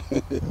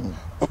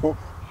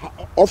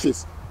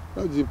office?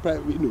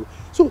 You know.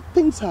 So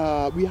things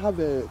are, we have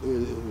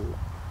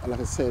like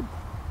I said,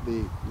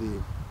 the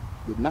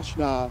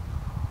national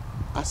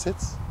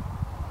assets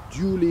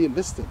duly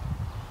listed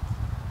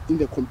in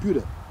the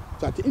computer.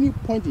 So at any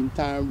point in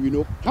time, we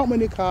know how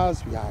many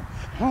cars we have,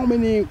 how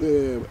many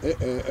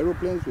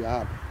aeroplanes we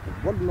have, and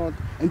whatnot,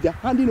 and the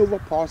handing over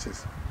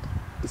process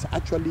is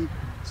actually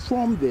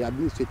from the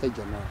Administrator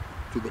General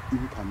to the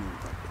incoming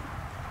government.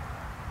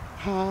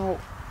 How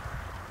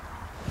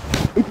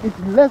it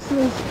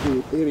lessens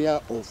the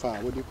area of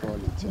what do you call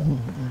it?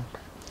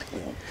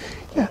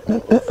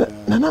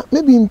 Nana,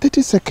 maybe in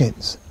 30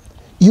 seconds,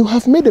 you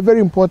have made a very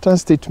important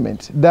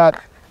statement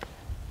that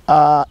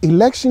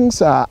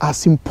elections are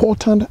as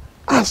important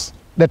as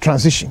the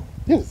transition.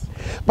 Yes.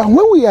 But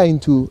when we are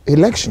into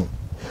election,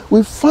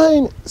 we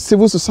find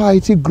civil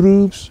society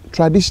groups,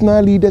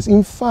 traditional leaders,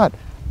 in fact,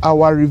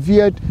 our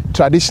revered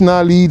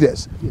traditional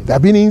leaders. Yes. There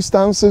have been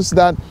instances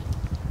that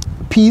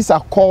peace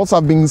accords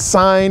have been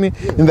signed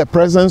in the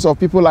presence of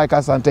people like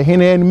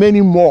Asantehene and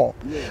many more.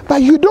 Yes.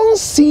 But you don't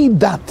see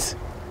that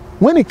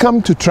when it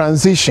comes to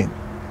transition.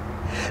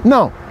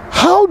 Now,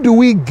 how do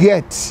we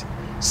get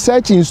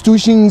such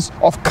institutions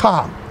of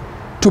calm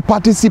to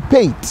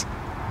participate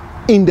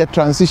in the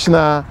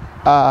transitional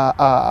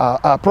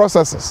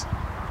processes?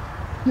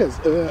 Yes,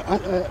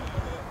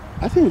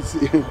 I think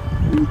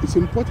it's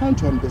important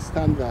to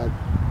understand that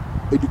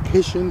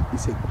education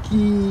is a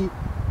key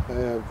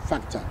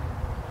factor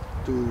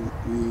to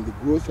the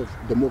growth of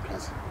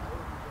democracy.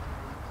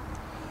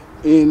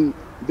 In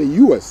the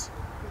US,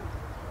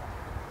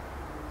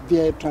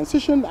 the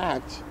Transition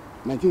Act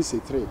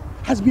 1963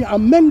 has been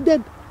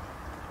amended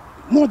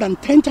more than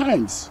 10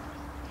 times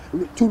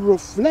to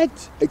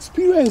reflect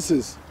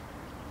experiences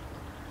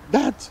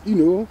that, you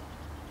know,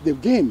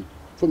 they've gained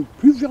from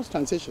previous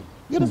transition.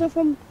 You understand,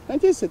 from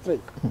 1963.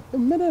 They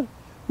made it,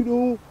 you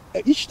know,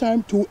 each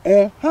time to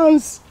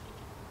enhance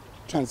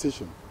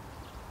transition.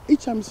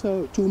 Each time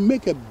to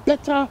make a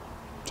better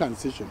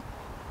transition.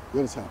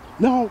 You understand?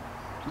 Now,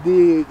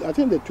 I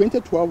think the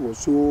 2012 or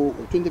so,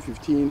 or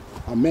 2015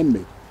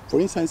 amendment, for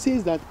instance,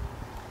 says that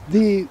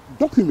the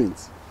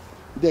documents,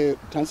 the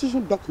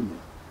transition document,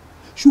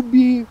 should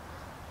be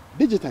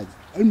digitized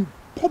and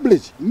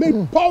published,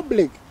 made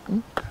public,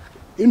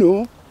 you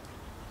know,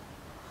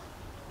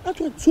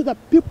 so that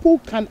people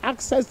can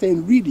access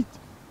and read it.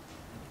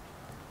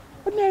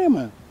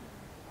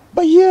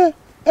 But here,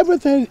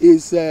 everything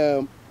is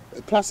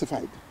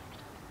classified.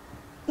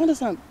 You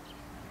understand?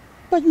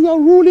 But you are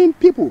ruling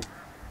people.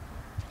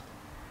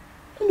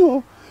 You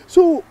know,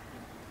 so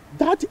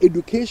that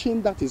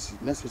education that is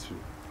necessary.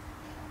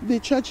 The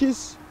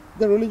churches,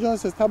 the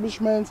religious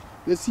establishments,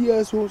 the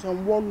CSOs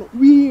and whatnot,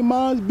 we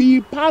must be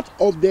part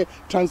of the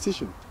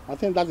transition. I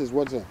think that is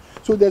what's there.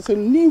 So there's a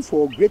need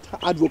for greater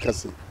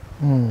advocacy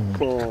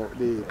for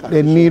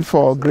the need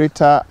for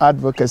greater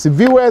advocacy.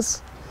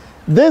 Viewers,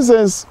 this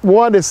is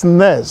what is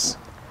next.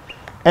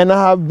 And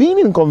I have been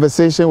in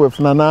conversation with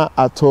Nana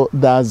Ato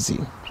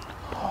Dadzie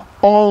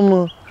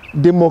on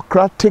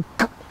democratic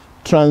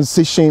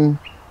transition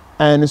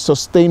and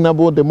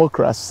sustainable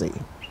democracy.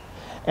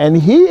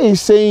 And he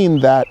is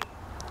saying that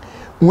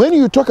when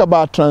you talk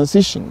about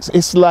transitions,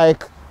 it's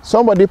like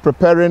somebody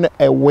preparing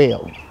a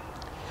will.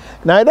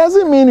 Now, it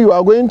doesn't mean you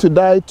are going to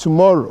die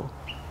tomorrow,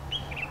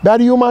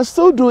 but you must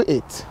still do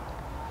it.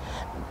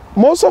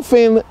 Most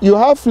often, you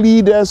have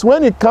leaders,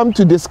 when it comes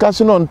to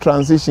discussion on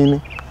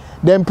transition,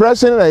 the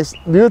impression is,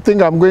 do you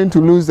think I'm going to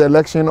lose the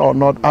election or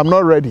not? I'm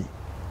not ready.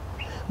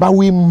 But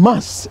we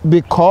must,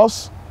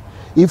 because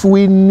if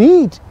we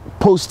need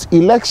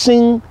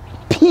post-election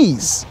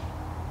peace,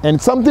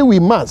 and something we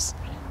must,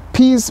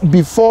 peace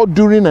before,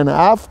 during, and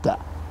after,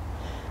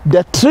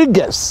 the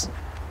triggers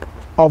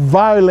of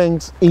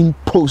violence in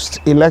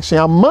post-election,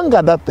 among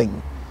other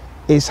things,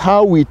 is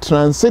how we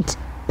transit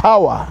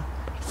power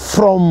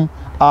from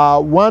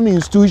one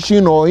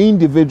institution or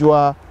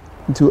individual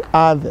to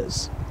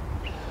others.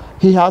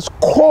 He has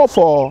called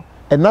for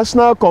a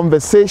national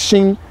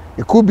conversation.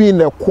 It could be in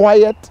the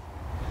quiet,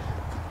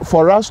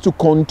 for us to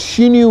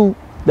continue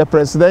the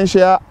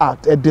Presidential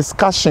Act, a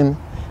discussion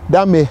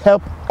that may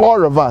help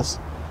all of us.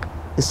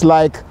 It's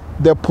like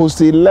the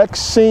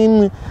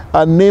post-election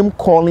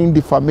name-calling,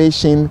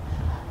 defamation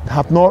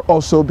have not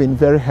also been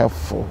very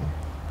helpful.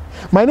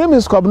 My name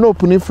is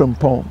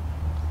Opuni-Frimpong.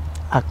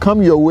 I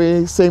come your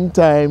way same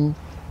time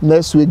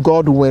next week,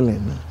 God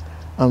willing.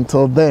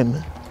 Until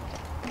then,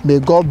 may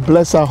God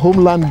bless our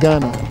homeland,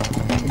 Ghana,